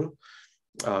trained model,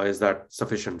 is that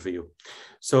sufficient for you?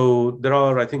 So there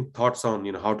are, I think, thoughts on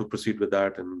how to proceed with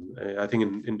that. And I think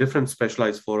in different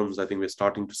specialized forums, I think we're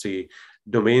starting to see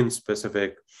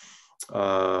domain-specific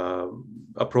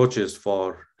approaches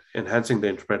for enhancing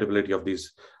the interpretability of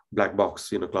these black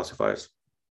box classifiers.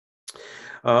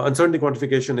 Uncertainty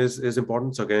quantification is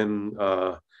important. So again,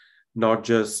 not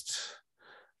just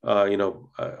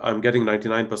I'm getting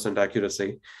 99%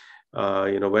 accuracy.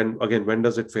 When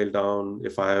does it fail down?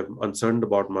 If I am uncertain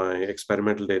about my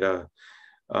experimental data,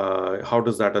 how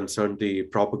does that uncertainty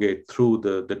propagate through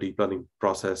the deep learning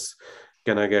process?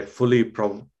 Can I get a fully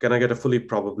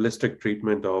probabilistic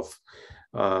treatment of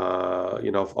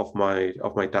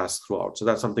my task throughout? So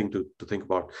that's something to think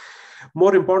about.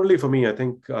 More importantly for me, I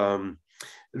think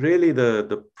really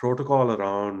the protocol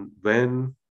around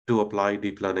when to apply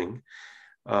deep learning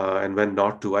and when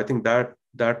not to. I think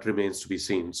that remains to be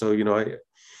seen. So,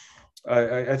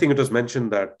 I think it was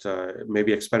mentioned that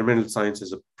maybe experimental science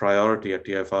is a priority at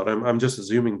TIFR. I'm just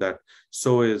assuming that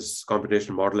so is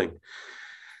computational modeling.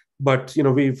 But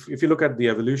if you look at the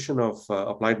evolution of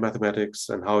applied mathematics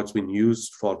and how it's been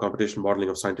used for computational modeling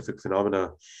of scientific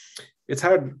phenomena, it's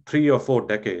had 3 or 4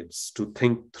 decades to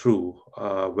think through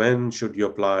when should you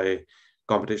apply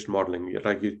computational modeling.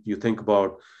 Like you think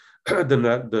about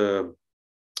the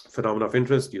phenomena of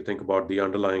interest, you think about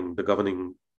the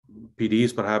governing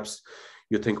PDEs, perhaps,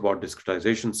 you think about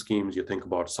discretization schemes, you think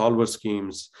about solver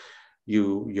schemes,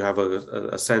 you have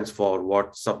a sense for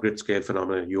what subgrid scale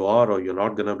phenomena you are or you're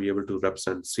not going to be able to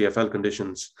represent CFL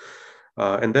conditions.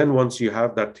 And then once you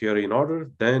have that theory in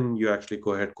order, then you actually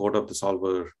go ahead, code up the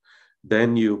solver,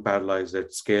 then you parallelize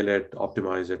it, scale it,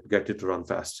 optimize it, get it to run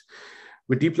fast.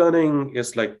 With deep learning,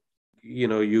 it's like,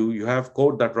 you have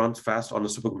code that runs fast on a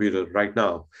supercomputer right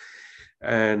now.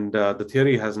 And the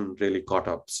theory hasn't really caught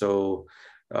up. So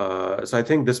I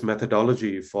think this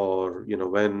methodology for,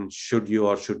 when should you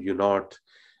or should you not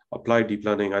apply deep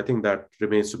learning, I think that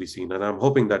remains to be seen. And I'm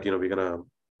hoping that,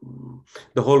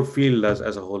 the whole field as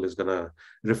a whole is going to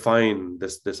refine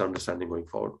this understanding going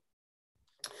forward.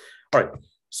 All right.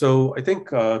 So I think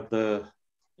the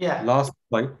last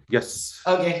slide. Yes.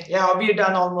 Okay. Yeah, we're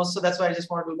done almost. So that's why I just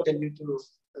wanted to tell you to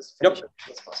finish.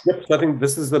 Yep. So I think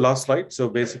this is the last slide. So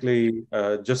basically,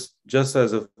 just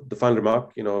as the final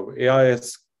remark, AI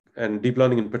and deep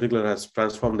learning in particular has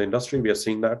transformed the industry. We are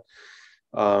seeing that.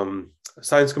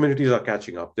 Science communities are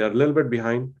catching up. They're a little bit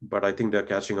behind, but I think they're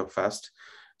catching up fast.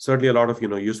 Certainly a lot of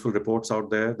useful reports out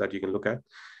there that you can look at.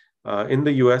 In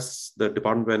the US, the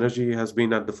Department of Energy has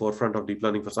been at the forefront of deep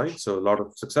learning for science. So a lot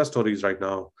of success stories right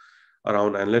now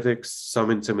around analytics,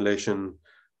 some in simulation,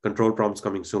 control prompts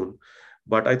coming soon.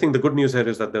 But I think the good news here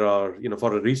is that there are,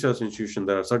 for a research institution,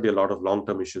 there are certainly a lot of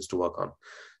long-term issues to work on.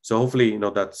 So hopefully,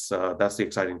 that's the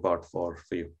exciting part for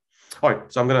you. All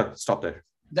right, so I'm going to stop there.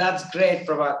 That's great,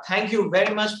 Prabhat. Thank you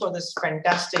very much for this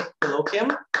fantastic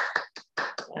colloquium.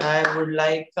 I would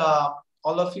like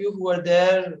all of you who are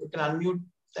there, you can unmute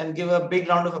and give a big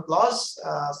round of applause.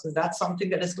 So that's something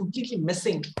that is completely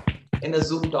missing in a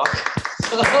Zoom talk.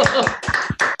 So,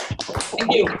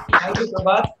 thank you,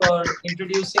 Prabhat, for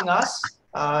introducing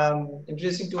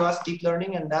to us deep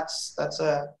learning, and that's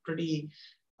a pretty,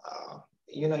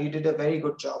 you did a very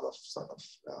good job of sort of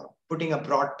putting a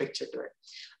broad picture to it.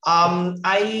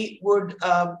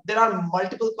 There are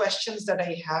multiple questions that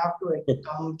I have to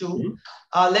come to.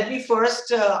 Let me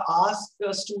first ask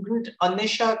student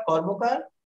Anisha Kormukar.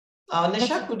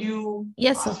 Anisha, could you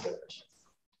Yes, ask sir. a question?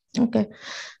 Okay.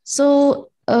 So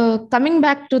coming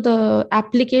back to the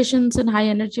applications in high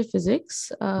energy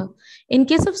physics, in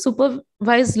case of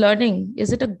supervised learning,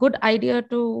 is it a good idea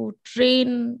to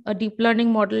train a deep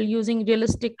learning model using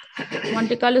realistic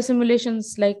Monte Carlo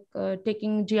simulations, like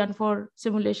taking GN4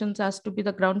 simulations as to be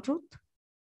the ground truth?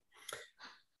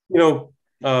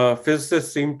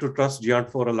 Physicists seem to trust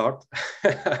GN4 a lot.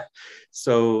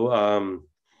 So,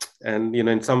 and,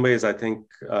 in some ways, I think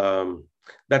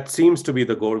that seems to be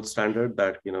the gold standard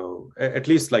that, at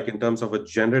least like in terms of a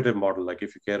generative model, like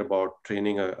if you care about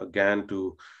training a GAN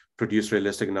to produce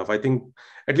realistic enough, I think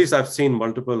at least I've seen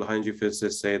multiple high energy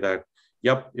physicists say that,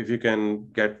 yep, if you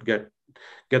can get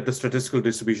the statistical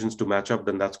distributions to match up,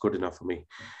 then that's good enough for me.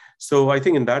 So I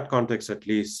think in that context, at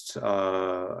least,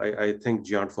 I think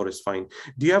GN4 is fine.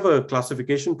 Do you have a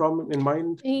classification problem in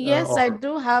mind? Yes, I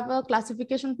do have a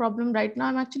classification problem right now.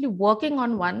 I'm actually working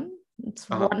on one. It's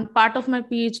one part of my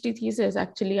PhD thesis,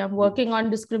 actually. I'm working on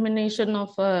discrimination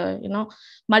of,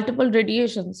 multiple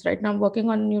radiations. Right now, I'm working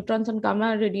on neutrons and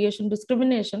gamma radiation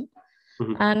discrimination.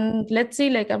 And let's see,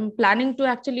 like I'm planning to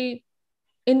actually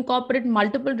incorporate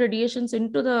multiple radiations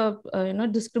into the,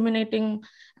 discriminating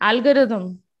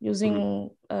algorithm using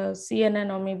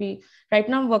CNN, or maybe right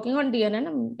now I'm working on DNN.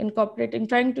 I'm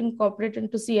trying to incorporate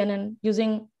into CNN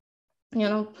using,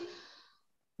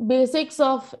 basics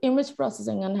of image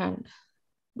processing on hand.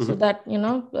 So that,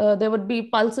 there would be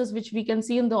pulses which we can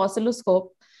see in the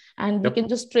oscilloscope, and we can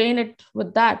just train it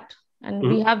with that. And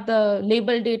we have the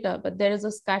label data, but there is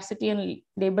a scarcity in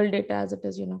label data as it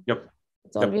is,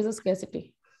 it's always a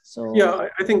scarcity. So yeah,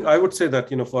 I think I would say that,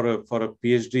 for a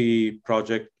PhD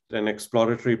project, an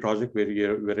exploratory project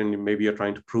wherein maybe you're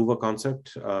trying to prove a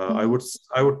concept, I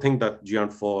would think that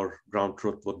GN4 ground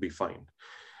truth would be fine.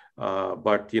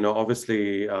 But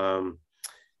obviously,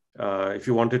 if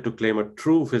you wanted to claim a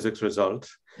true physics result,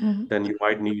 then you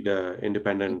might need an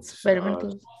independent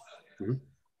experimental.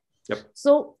 Yep.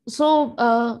 So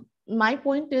my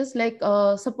point is, like,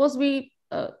 suppose we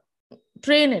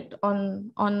train it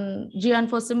on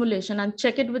GN4 simulation and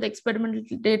check it with experimental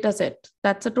data set.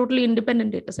 That's a totally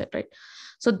independent data set, right?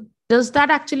 So does that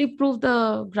actually prove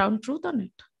the ground truth on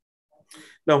it?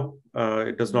 No,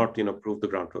 it does not, prove the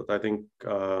ground truth. I think,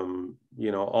 you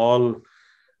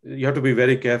have to be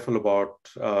very careful about,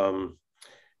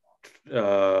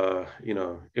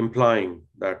 implying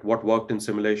that what worked in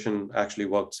simulation actually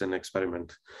works in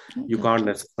experiment. Okay. You can't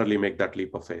necessarily make that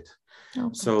leap of faith. Okay.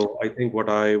 So I think what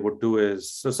I would do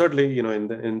is, so certainly,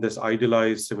 in this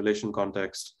idealized simulation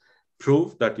context,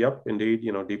 prove that, yep, indeed,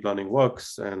 deep learning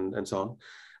works and so on.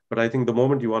 But I think the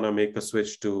moment you want to make a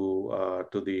switch to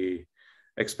the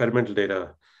experimental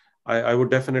data, I would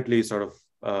definitely sort of,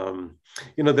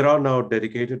 there are now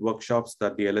dedicated workshops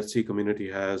that the LHC community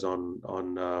has on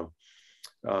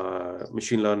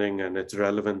machine learning and its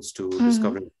relevance to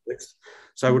discovering physics.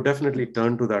 So I would definitely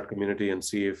turn to that community and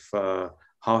see if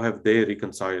how have they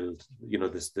reconciled,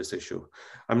 this issue.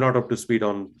 I'm not up to speed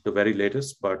on the very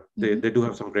latest, but they do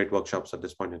have some great workshops at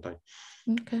this point in time.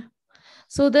 Okay.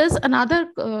 So there's another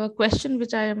question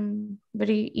which I am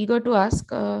very eager to ask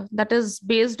that is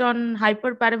based on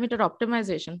hyperparameter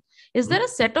optimization. Is there a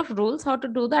set of rules how to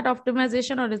do that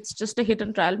optimization, or it's just a hit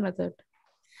and trial method?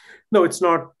 No, it's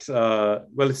not.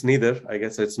 Well, it's neither. I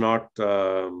guess it's not,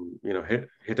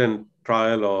 hit and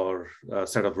trial or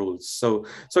set of rules. So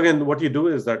again, what you do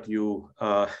is that you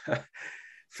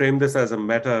frame this as a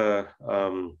meta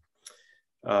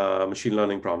machine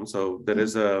learning problem. So there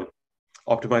is a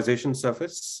optimization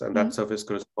surface, and that surface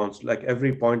corresponds, like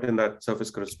every point in that surface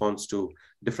corresponds to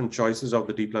different choices of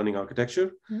the deep learning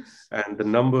architecture. And the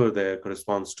number there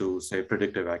corresponds to, say,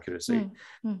 predictive accuracy.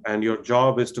 And your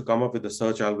job is to come up with a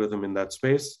search algorithm in that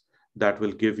space that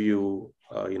will give you,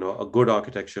 a good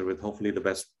architecture with hopefully the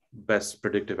best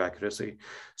predictive accuracy.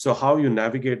 So how you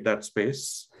navigate that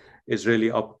space is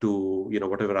really up to,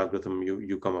 whatever algorithm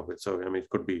you come up with. So, I mean, it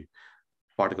could be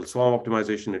particle swarm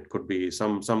optimization, it could be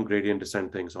some gradient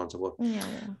descent things, so on and so forth.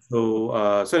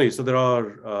 So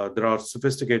there are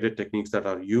sophisticated techniques that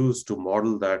are used to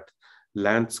model that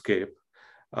landscape,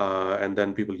 and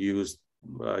then people use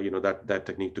that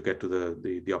technique to get to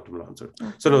the optimal answer.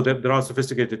 Okay. So no, there are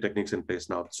sophisticated techniques in place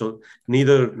now. So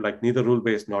neither rule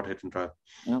based, not hit and trial.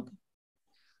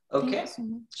 Okay.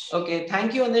 Okay.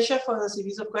 Thank you, Anisha, for the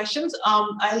series of questions.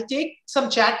 I'll take some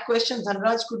chat questions.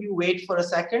 Dhanraj, could you wait for a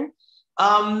second?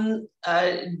 DNR,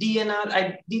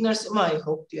 I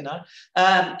hope DNR.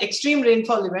 Extreme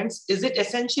rainfall events, is it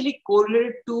essentially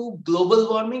correlated to global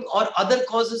warming, or other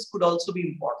causes could also be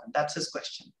important? That's his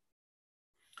question.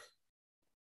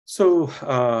 So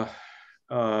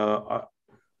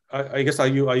I guess, are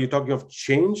you talking of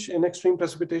change in extreme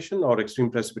precipitation or extreme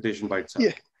precipitation by itself?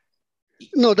 Yeah.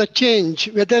 No, the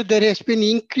change, whether there has been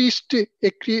increased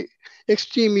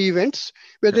extreme events,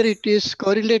 whether it is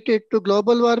correlated to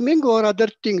global warming or other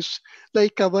things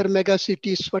like our mega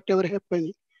cities, whatever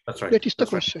happening. That's right. That is the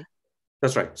question.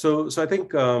 That's right. So I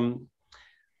think, that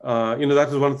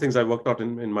is one of the things I worked out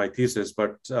in my thesis,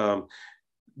 but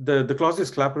the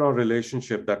Clausius-Clapeyron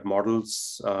relationship that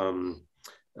models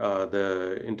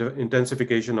the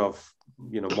intensification of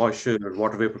moisture or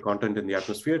water vapor content in the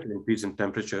atmosphere to increase in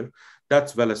temperature,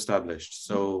 that's well established.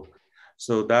 So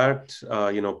that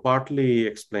partly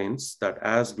explains that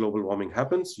as global warming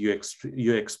happens, you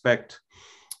expect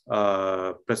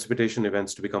precipitation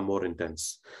events to become more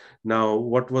intense. Now,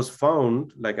 what was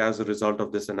found, like as a result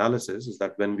of this analysis, is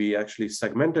that when we actually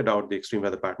segmented out the extreme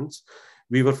weather patterns,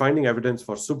 we were finding evidence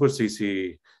for super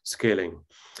CC scaling.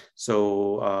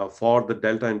 So for the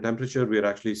delta in temperature, we are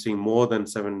actually seeing more than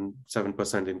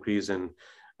 7% increase in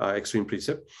extreme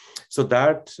precip. So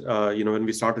that, when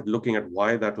we started looking at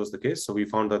why that was the case, so we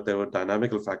found that there were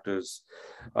dynamical factors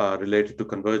related to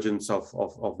convergence of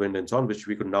wind and so on, which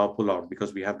we could now pull out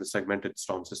because we have the segmented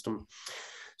storm system.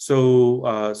 So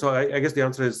I guess the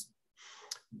answer is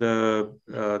the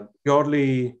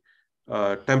purely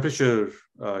temperature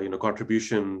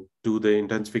contribution to the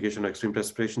intensification of extreme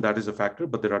precipitation, that is a factor,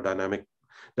 but there are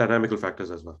dynamical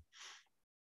factors as well.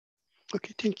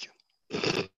 Okay, thank you.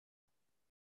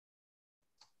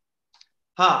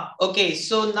 Okay,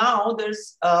 so now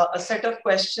there's a set of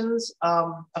questions.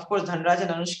 Of course, Dhanraj and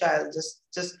Anushka, I'll just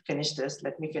finish this.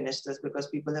 Let me finish this because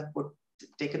people have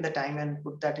taken the time and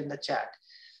put that in the chat.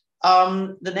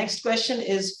 The next question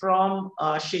is from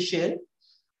Shishir.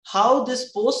 How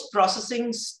this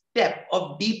post-processing step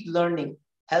of deep learning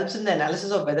helps in the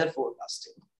analysis of weather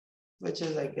forecasting, which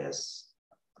is, I guess,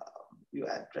 you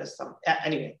address some,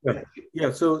 anyway.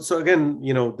 Yeah. So again,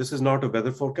 this is not a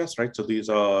weather forecast, right? So these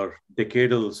are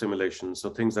decadal simulations. So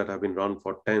things that have been run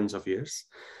for tens of years.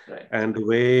 Right. And the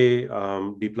way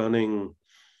deep learning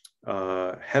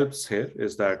helps here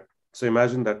is that, so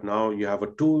imagine that now you have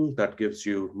a tool that gives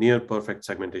you near perfect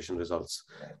segmentation results.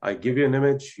 I give you an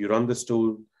image, you run this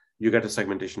tool, you get a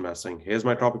segmentation map saying, here's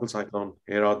my tropical cyclone,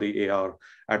 here are the AR,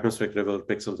 atmospheric river,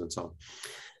 pixels, and so on.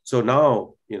 So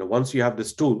now, once you have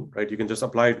this tool, right, you can just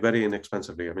apply it very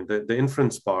inexpensively. I mean, the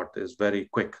inference part is very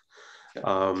quick.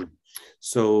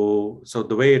 So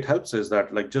the way it helps is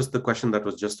that, like just the question that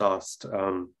was just asked,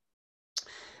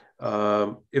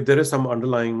 if there is some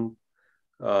underlying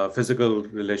physical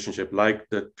relationship, like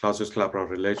the Clausius-Clapeyron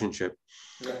relationship,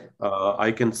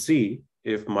 I can see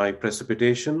if my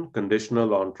precipitation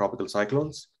conditional on tropical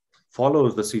cyclones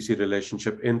follows the CC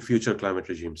relationship in future climate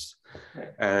regimes.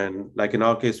 And like in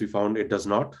our case, we found it does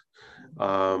not.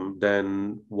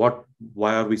 Then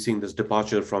why are we seeing this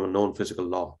departure from a known physical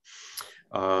law?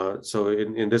 So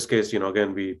in this case,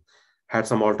 again, we had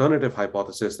some alternative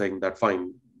hypothesis saying that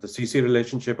fine, the CC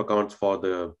relationship accounts for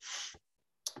the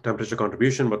temperature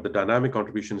contribution, but the dynamic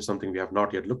contribution is something we have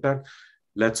not yet looked at.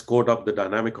 Let's code up the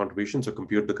dynamic contribution, so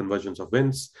compute the convergence of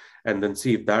winds, and then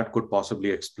see if that could possibly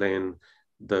explain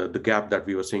the gap that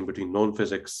we were seeing between known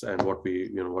physics and what we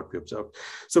observed.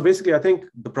 So basically, I think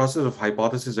the process of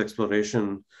hypothesis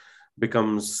exploration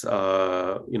becomes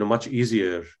much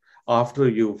easier after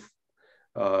you've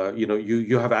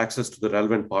you have access to the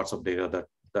relevant parts of data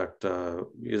that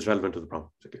is relevant to the problem.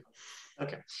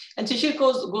 Okay. And Shishir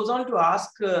goes on to ask,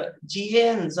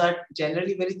 GANs are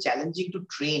generally very challenging to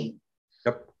train.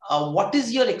 Yep. What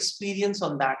is your experience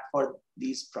on that for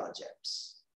these projects?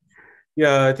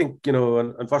 Yeah, I think,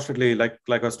 unfortunately, like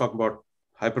I was talking about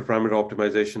hyperparameter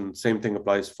optimization, same thing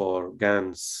applies for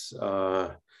GANs.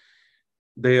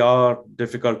 They are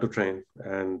difficult to train.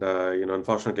 And,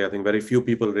 unfortunately, I think very few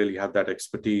people really have that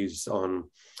expertise on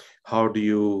how do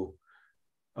you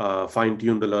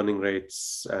fine-tune the learning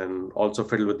rates and also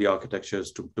fiddle with the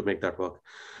architectures to make that work.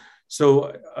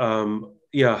 So,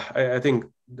 I think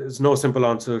there's no simple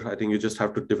answer. I think you just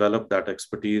have to develop that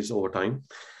expertise over time.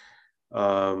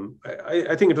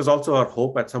 I think it was also our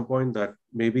hope at some point that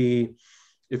maybe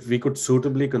if we could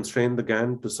suitably constrain the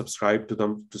GAN to subscribe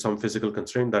to some physical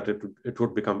constraint, that it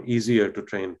would become easier to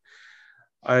train.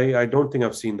 I don't think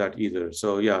I've seen that either.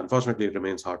 So yeah, unfortunately, it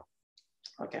remains hard.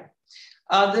 Okay.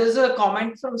 There's a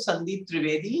comment from Sandeep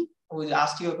Trivedi, who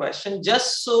asked you a question.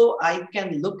 Just so I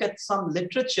can look at some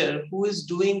literature who is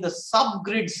doing the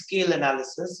subgrid scale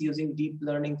analysis using deep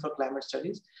learning for climate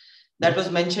studies. That was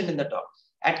mentioned in the talk.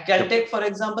 At Caltech, for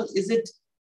example, is it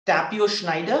Tapio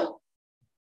Schneider?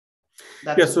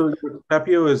 So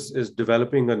Tapio is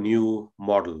developing a new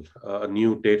model, a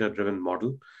new data-driven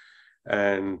model.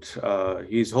 And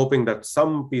he's hoping that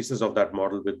some pieces of that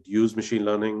model would use machine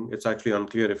learning. It's actually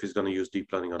unclear if he's going to use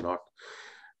deep learning or not.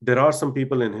 There are some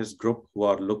people in his group who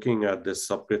are looking at this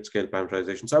subgrid scale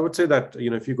parameterization. So I would say that,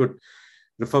 if you could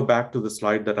refer back to the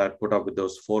slide that I put up with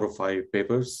those 4 or 5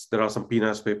 papers, there are some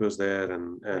PNAS papers there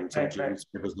and some GNS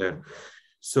papers there.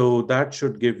 So that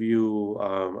should give you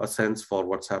a sense for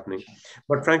what's happening.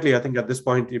 But frankly, I think at this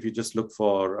point, if you just look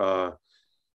for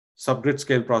subgrid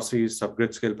scale processes,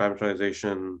 subgrid scale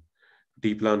parameterization,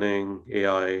 deep learning,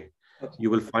 AI,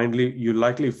 you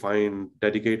likely find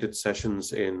dedicated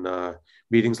sessions in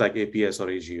meetings like APS or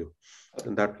AGU,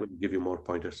 and that will give you more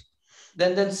pointers.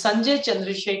 Then Sanjay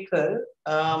Chandrasekhar,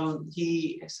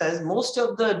 he says most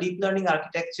of the deep learning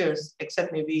architectures,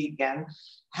 except maybe GAN,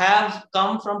 have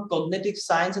come from cognitive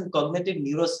science and cognitive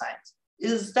neuroscience.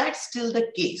 Is that still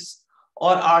the case?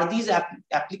 Or are these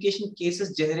application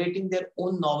cases generating their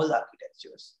own novel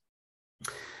architectures?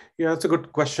 Yeah, that's a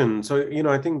good question. So,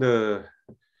 I think the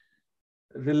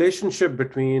relationship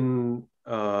between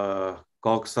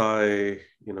cog-sci,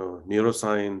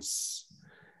 neuroscience,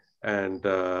 and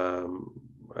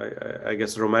I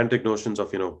guess romantic notions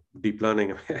of, deep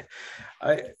learning.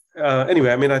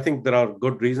 Anyway, I mean, I think there are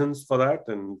good reasons for that,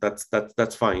 and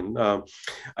that's fine.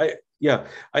 I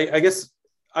guess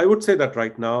I would say that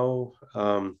right now,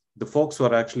 the folks who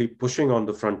are actually pushing on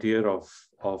the frontier of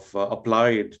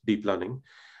applied deep learning,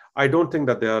 I don't think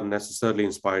that they are necessarily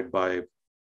inspired by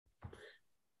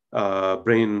how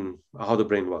the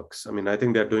brain works. I mean, I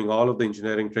think they're doing all of the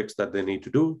engineering tricks that they need to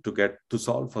do to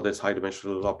solve for this high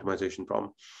dimensional optimization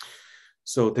problem.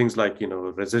 So things like,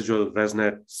 residual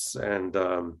resnets and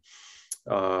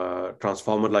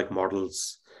transformer-like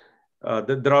models.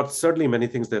 There are certainly many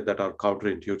things that are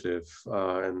counterintuitive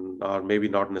and are maybe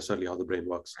not necessarily how the brain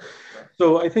works.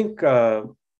 So I think, I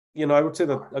would say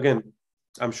that, again,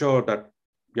 I'm sure that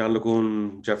Jan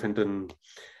LeCun, Jeff Hinton,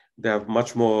 they have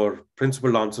much more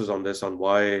principled answers on this, on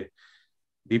why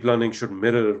deep learning should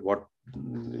mirror what,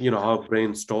 how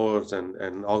brain stores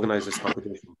and organizes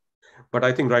computation. But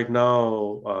I think right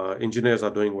now, engineers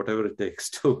are doing whatever it takes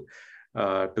to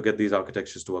get these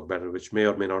architectures to work better, which may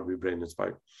or may not be brain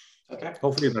inspired. Okay.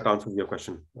 Hopefully that answers your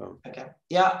question. Okay.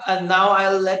 Yeah, and now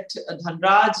I'll let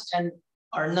Dhanraj and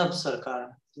Arnab Sarkar,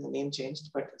 the name changed,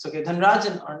 but it's okay. Dhanraj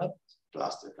and Arnab to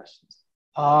ask their questions.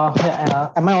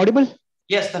 Am I audible?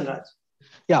 Yes, Dhanraj.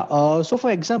 Yeah. So,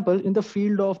 for example, in the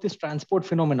field of this transport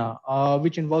phenomena,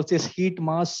 which involves this heat,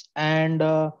 mass, and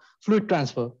fluid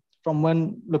transfer from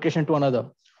one location to another.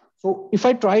 So, if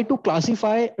I try to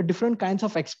classify different kinds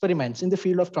of experiments in the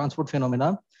field of transport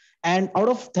phenomena, and out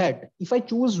of that, if I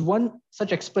choose one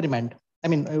such experiment, I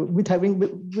mean,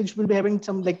 which will be having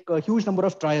some like a huge number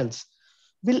of trials,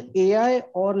 will AI,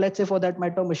 or let's say for that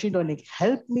matter, machine learning,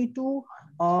 help me to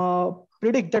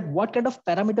predict that what kind of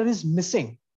parameter is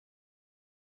missing?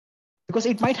 Because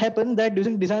it might happen that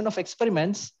during design of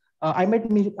experiments, I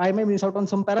may miss out on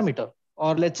some parameter,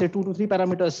 or let's say 2 to 3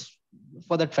 parameters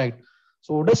for that fact.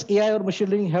 So does AI or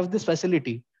machine learning have this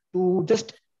facility to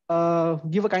just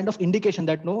give a kind of indication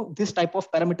that no, this type of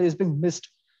parameter is being missed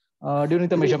during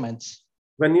the measurements?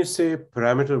 When you say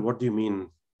parameter, what do you mean?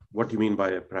 What do you mean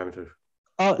by a parameter?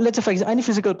 Let's say, for example, any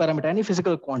physical parameter, any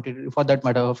physical quantity for that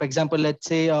matter. For example, let's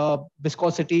say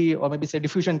viscosity, or maybe say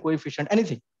diffusion coefficient,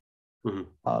 anything.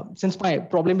 Mm-hmm. Since my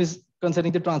problem is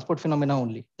concerning the transport phenomena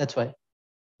only, that's why.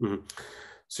 Mm-hmm.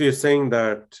 So you're saying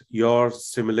that your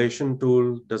simulation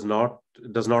tool does not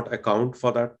account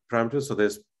for that parameter. So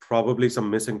there's probably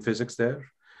some missing physics there,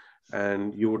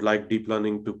 and you would like deep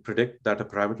learning to predict that a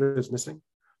parameter is missing?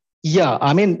 Yeah,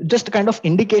 I mean, just a kind of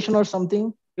indication or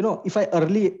something. You know, if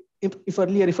earlier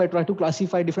I try to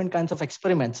classify different kinds of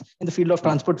experiments in the field of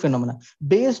transport phenomena,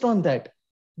 based on that,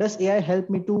 does AI help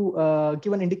me to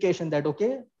give an indication that,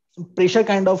 okay, some pressure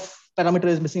kind of parameter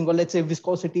is missing, or let's say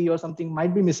viscosity or something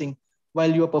might be missing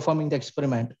while you are performing the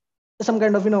experiment? Some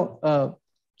kind of,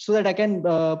 so that I can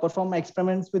perform my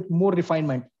experiments with more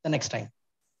refinement the next time.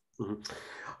 Mm-hmm.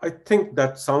 I think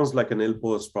that sounds like an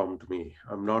ill-posed problem to me.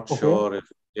 I'm not sure if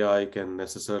AI can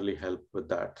necessarily help with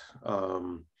that.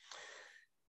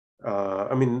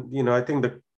 I mean, I think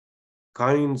the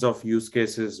kinds of use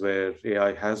cases where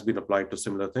AI has been applied to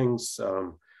similar things,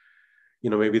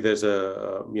 maybe there's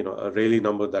a Rayleigh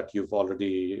number that you've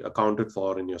already accounted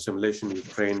for in your simulation,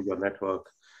 you've trained your network.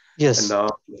 Yes. And now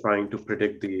you're trying to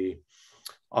predict the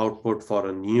output for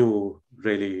a new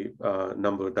Rayleigh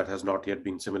number that has not yet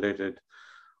been simulated,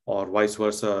 or vice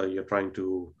versa. You're trying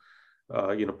to,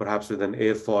 perhaps with an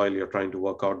airfoil, you're trying to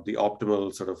work out the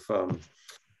optimal sort of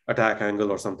attack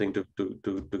angle or something to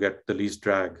get the least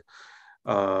drag.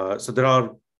 So there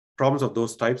are problems of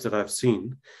those types that I've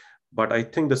seen, but I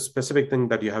think the specific thing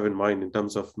that you have in mind in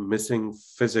terms of missing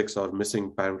physics or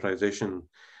missing parameterization,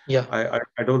 yeah, I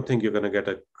don't think you're going to get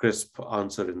a crisp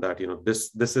answer in that.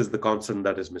 This is the constant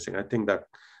that is missing. I think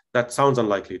that sounds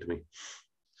unlikely to me.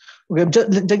 Okay,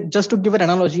 just to give an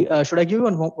analogy, should I give you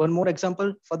one more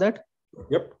example for that?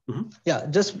 Yep. Mm-hmm. Yeah,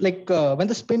 just like when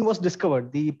the spin was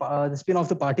discovered, the spin of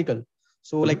the particle.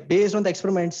 So like based on the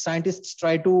experiments, scientists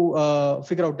try to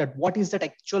figure out that what is that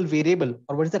actual variable,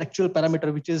 or what is that actual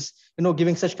parameter which is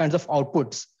giving such kinds of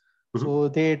outputs. Mm-hmm. So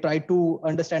they try to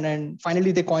understand, and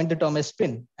finally they coined the term as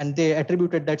spin, and they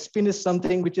attributed that spin is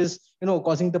something which is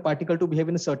causing the particle to behave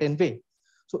in a certain way.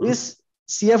 So is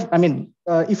CF, I mean,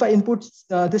 if I input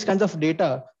this kinds of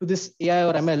data to this AI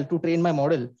or ML to train my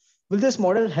model, will this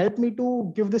model help me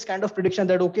to give this kind of prediction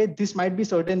that, okay, this might be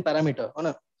certain parameter or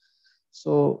not?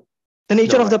 So the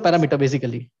nature of the parameter,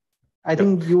 basically. I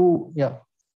think Yeah,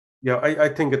 I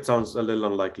think it sounds a little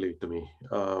unlikely to me.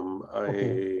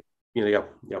 I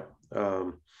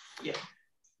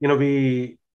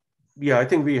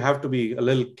think we have to be a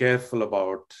little careful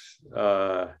about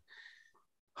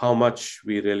how much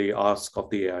we really ask of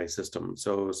the AI system.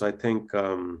 So I think,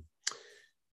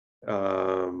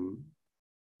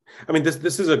 I mean,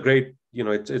 this is a great,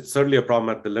 it's certainly a problem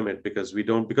at the limit, because we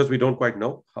don't quite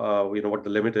know, what the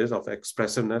limit is of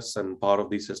expressiveness and power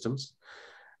of these systems.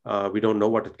 We don't know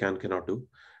what it cannot do.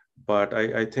 But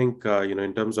I think,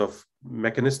 in terms of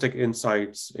mechanistic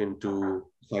insights into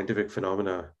scientific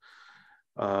phenomena,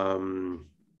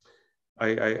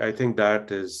 I think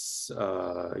that is,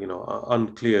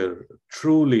 unclear.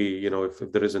 Truly, if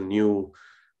there is a new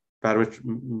parameter,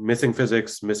 missing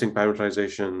physics, missing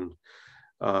parameterization,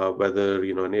 whether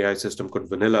an AI system could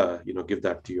vanilla give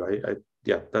that to you.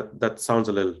 That sounds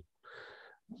a little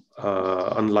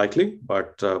unlikely,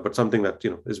 but something that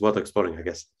is worth exploring, I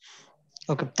guess.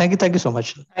 Okay, thank you so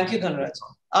much. Thank you, Dhanraj.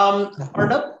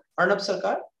 Arnab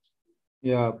Sarkar.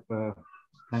 Yeah,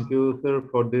 thank you, sir,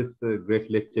 for this great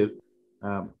lecture.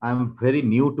 I'm very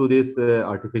new to this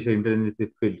artificial intelligence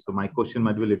field, so my question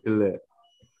might be a little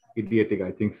idiotic,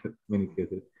 I think, in many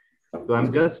cases. So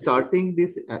I'm just starting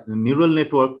this neural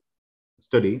network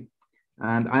study,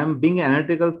 and I'm being an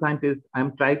analytical scientist.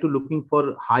 I'm trying to looking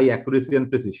for high accuracy and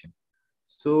precision.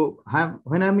 So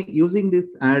when I'm using this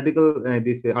analytical,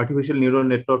 this artificial neural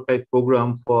network type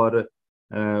program for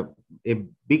a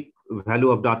big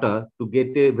value of data to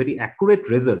get a very accurate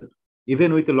result,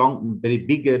 even with a very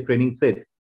big training set,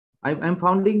 I'm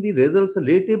finding the results are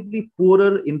relatively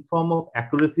poorer in form of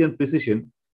accuracy and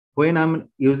precision when I'm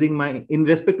using in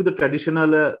respect to the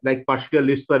traditional like partial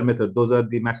least square method. Those are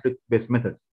the matrix based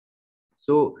methods.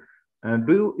 So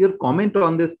your comment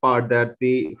on this part that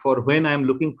for when I'm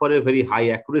looking for a very high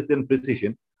accuracy and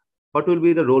precision, what will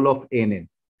be the role of ANN?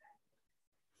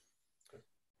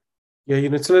 Yeah,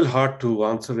 it's a little hard to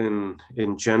answer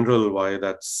in general why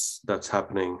that's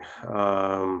happening.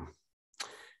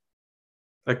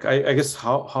 Like I guess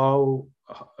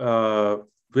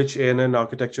which ANN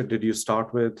architecture did you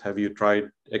start with? Have you tried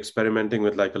experimenting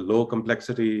with like a low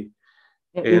complexity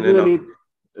ANN? Usually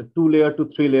 2 layer to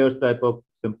 3 layers type of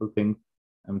simple things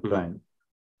I'm trying.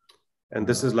 And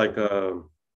this is like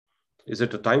is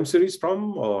it a time series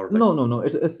problem or? Like... No.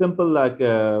 It's simple, like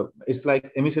it's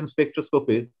like emission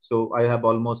spectroscopy. So I have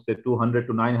almost a 200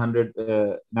 to 900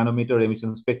 nanometer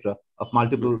emission spectra of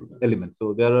multiple elements.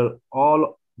 So there are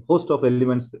all host of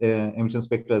elements, emission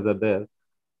spectra are there.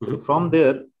 So from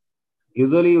there,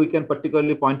 usually we can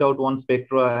particularly point out one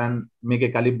spectra and make a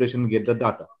calibration, get the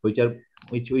data,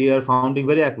 which we are finding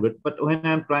very accurate. But when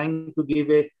I'm trying to give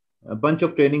a bunch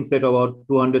of training set about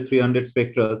 200, 300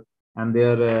 spectra and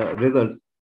their results,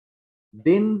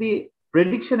 then the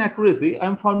prediction accuracy,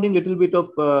 I'm finding a little bit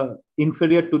of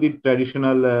inferior to the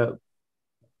traditional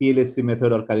PLSC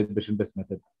method or calibration-based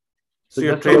method. So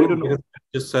your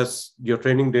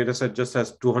training data set just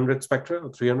has 200 spectra or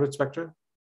 300 spectra?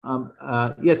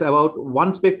 Yes, about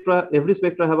one spectra, every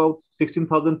spectra have about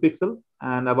 16,000 pixels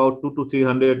and about 200 to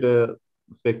 300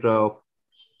 spectra of.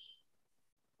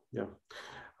 Yeah,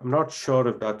 I'm not sure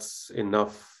if that's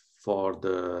enough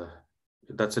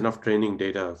that's enough training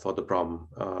data for the problem.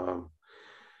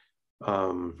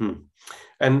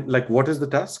 And like, what is the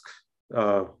task?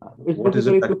 It's what is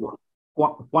it to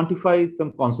quantify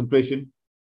some concentration.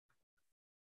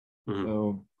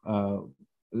 I'm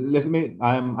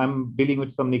dealing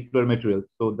with some nuclear materials.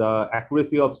 So the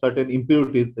accuracy of certain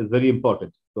impurities is very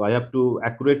important. So I have to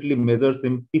accurately measure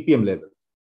some ppm level.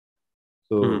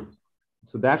 So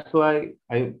that's why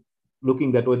I'm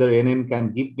looking at whether NN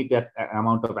can give me that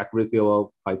amount of accuracy of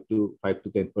 5 to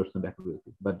 10%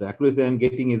 accuracy. But the accuracy I'm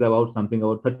getting is about something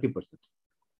about 30%.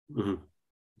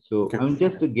 So I'm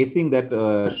just guessing that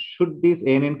should this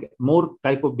ANN, more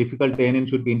type of difficult ANN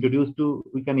should be introduced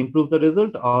we can improve the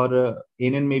result, or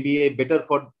ANN may be better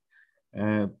for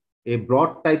a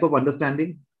broad type of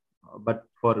understanding, but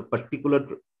for particular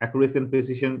accuracy and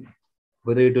precision,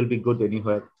 whether it will be good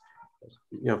anywhere.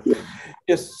 Yeah.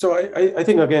 Yes. So I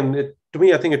think, again, to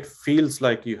me, I think it feels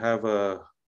like you have a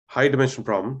high dimension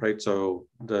problem, right? So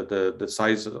the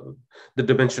size, the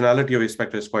dimensionality of your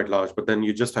spectra is quite large, but then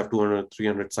you just have 200,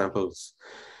 300 samples.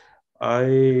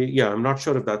 I'm not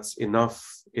sure if that's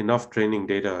enough training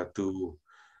data to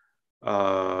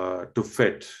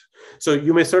fit. So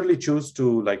you may certainly choose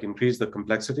to like increase the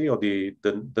complexity or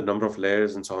the number of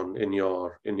layers and so on in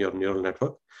your neural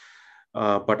network.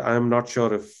 But I'm not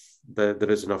sure if there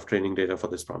is enough training data for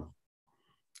this problem.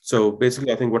 So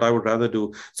basically, I think what I would rather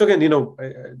do. So again,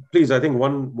 please, I think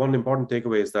one important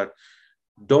takeaway is that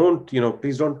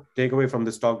please don't take away from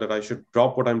this talk that I should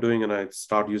drop what I'm doing and I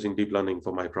start using deep learning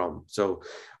for my problem. So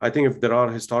I think if there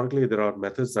are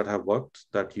methods that have worked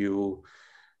that you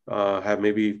have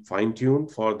maybe fine-tuned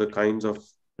for the kinds of,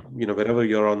 wherever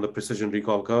you're on the precision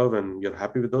recall curve and you're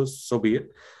happy with those, so be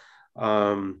it.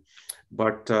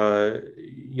 But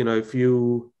if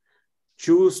you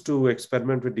choose to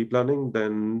experiment with deep learning,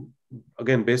 then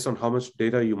again, based on how much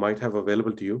data you might have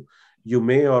available to you, you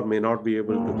may or may not be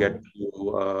able to get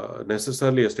to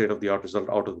necessarily a state-of-the-art result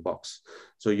out of the box.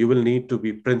 So you will need to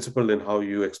be principled in how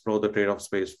you explore the trade-off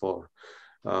space for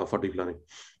deep learning.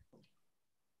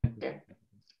 Okay.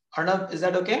 Arnab, is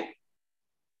that okay?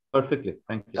 Perfectly.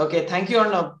 Thank you. Okay. Thank you,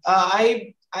 Arnab.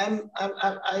 I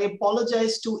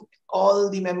apologize to all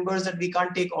the members that we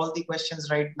can't take all the questions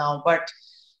right now, but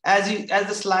as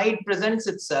the slide presents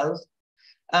itself,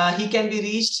 he can be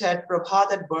reached at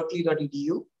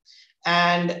prabhat@berkeley.edu.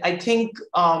 And I think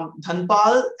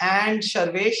Dhanpal and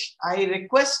Sharvesh, I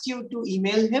request you to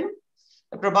email him.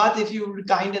 Prabhat, if you were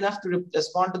kind enough to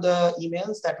respond to the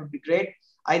emails, that would be great.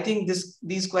 I think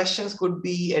these questions could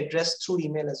be addressed through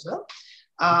email as well.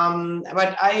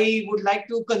 But I would like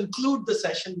to conclude the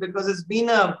session because it's been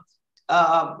an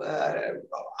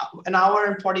hour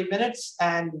and 40 minutes,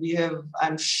 and we have,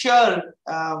 I'm sure,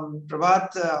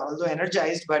 Prabhat, although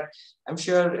energized, but I'm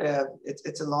sure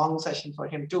it's a long session for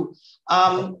him too.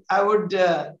 I would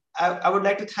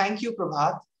like to thank you,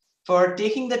 Prabhat, for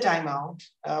taking the time out,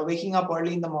 waking up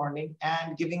early in the morning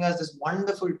and giving us this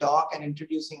wonderful talk and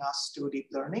introducing us to deep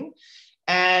learning,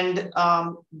 and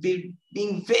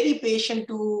being very patient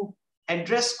to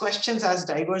address questions as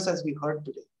diverse as we heard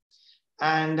today.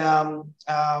 And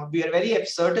we are very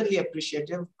certainly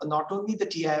appreciative, not only the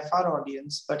TIFR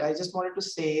audience, but I just wanted to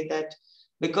say that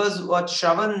because what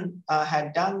Shravan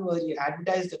had done was he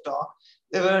advertised the talk,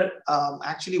 there were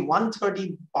actually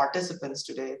 130 participants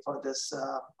today for this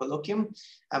colloquium.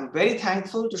 I'm very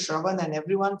thankful to Shravan and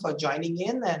everyone for joining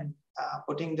in and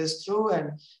putting this through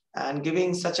and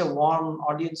giving such a warm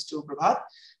audience to Prabhat.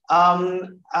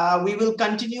 We will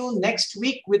continue next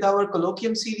week with our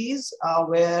colloquium series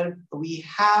where we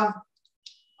have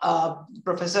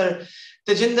Professor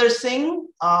Tejinder Singh,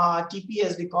 TP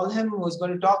as we call him, who is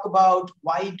going to talk about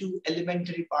why do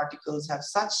elementary particles have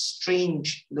such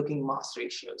strange looking mass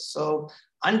ratios. So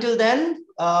until then,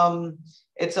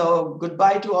 it's a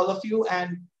goodbye to all of you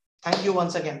and thank you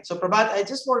once again. So Prabhat, I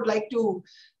just would like to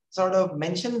sort of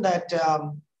mention that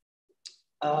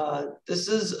this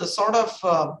is a sort of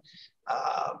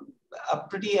a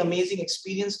pretty amazing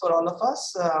experience for all of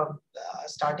us,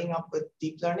 starting up with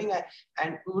deep learning.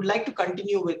 And we would like to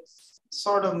continue with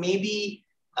sort of maybe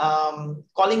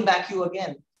calling back you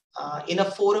again in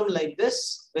a forum like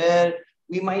this, where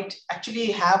we might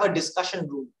actually have a discussion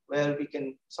room where we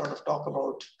can sort of talk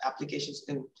about applications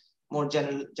in more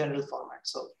general format.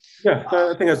 So yeah,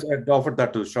 I think I'd offered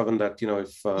that to Shravan that,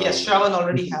 if yes, Shravan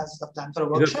already has a plan for a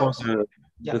workshop.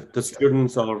 The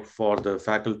students or for the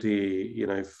faculty,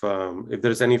 if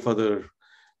there's any further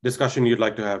discussion you'd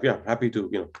like to have, yeah, happy to,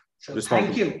 sure.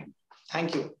 respond.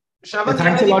 Thank you. Shravan,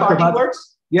 thanks a lot, parting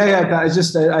words? Yeah.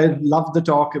 I loved the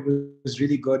talk. It was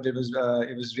really good. It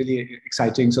was really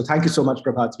exciting. So thank you so much,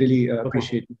 Prabhat. Really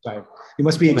appreciate your time. You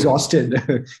must be exhausted.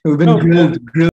 You've been grilled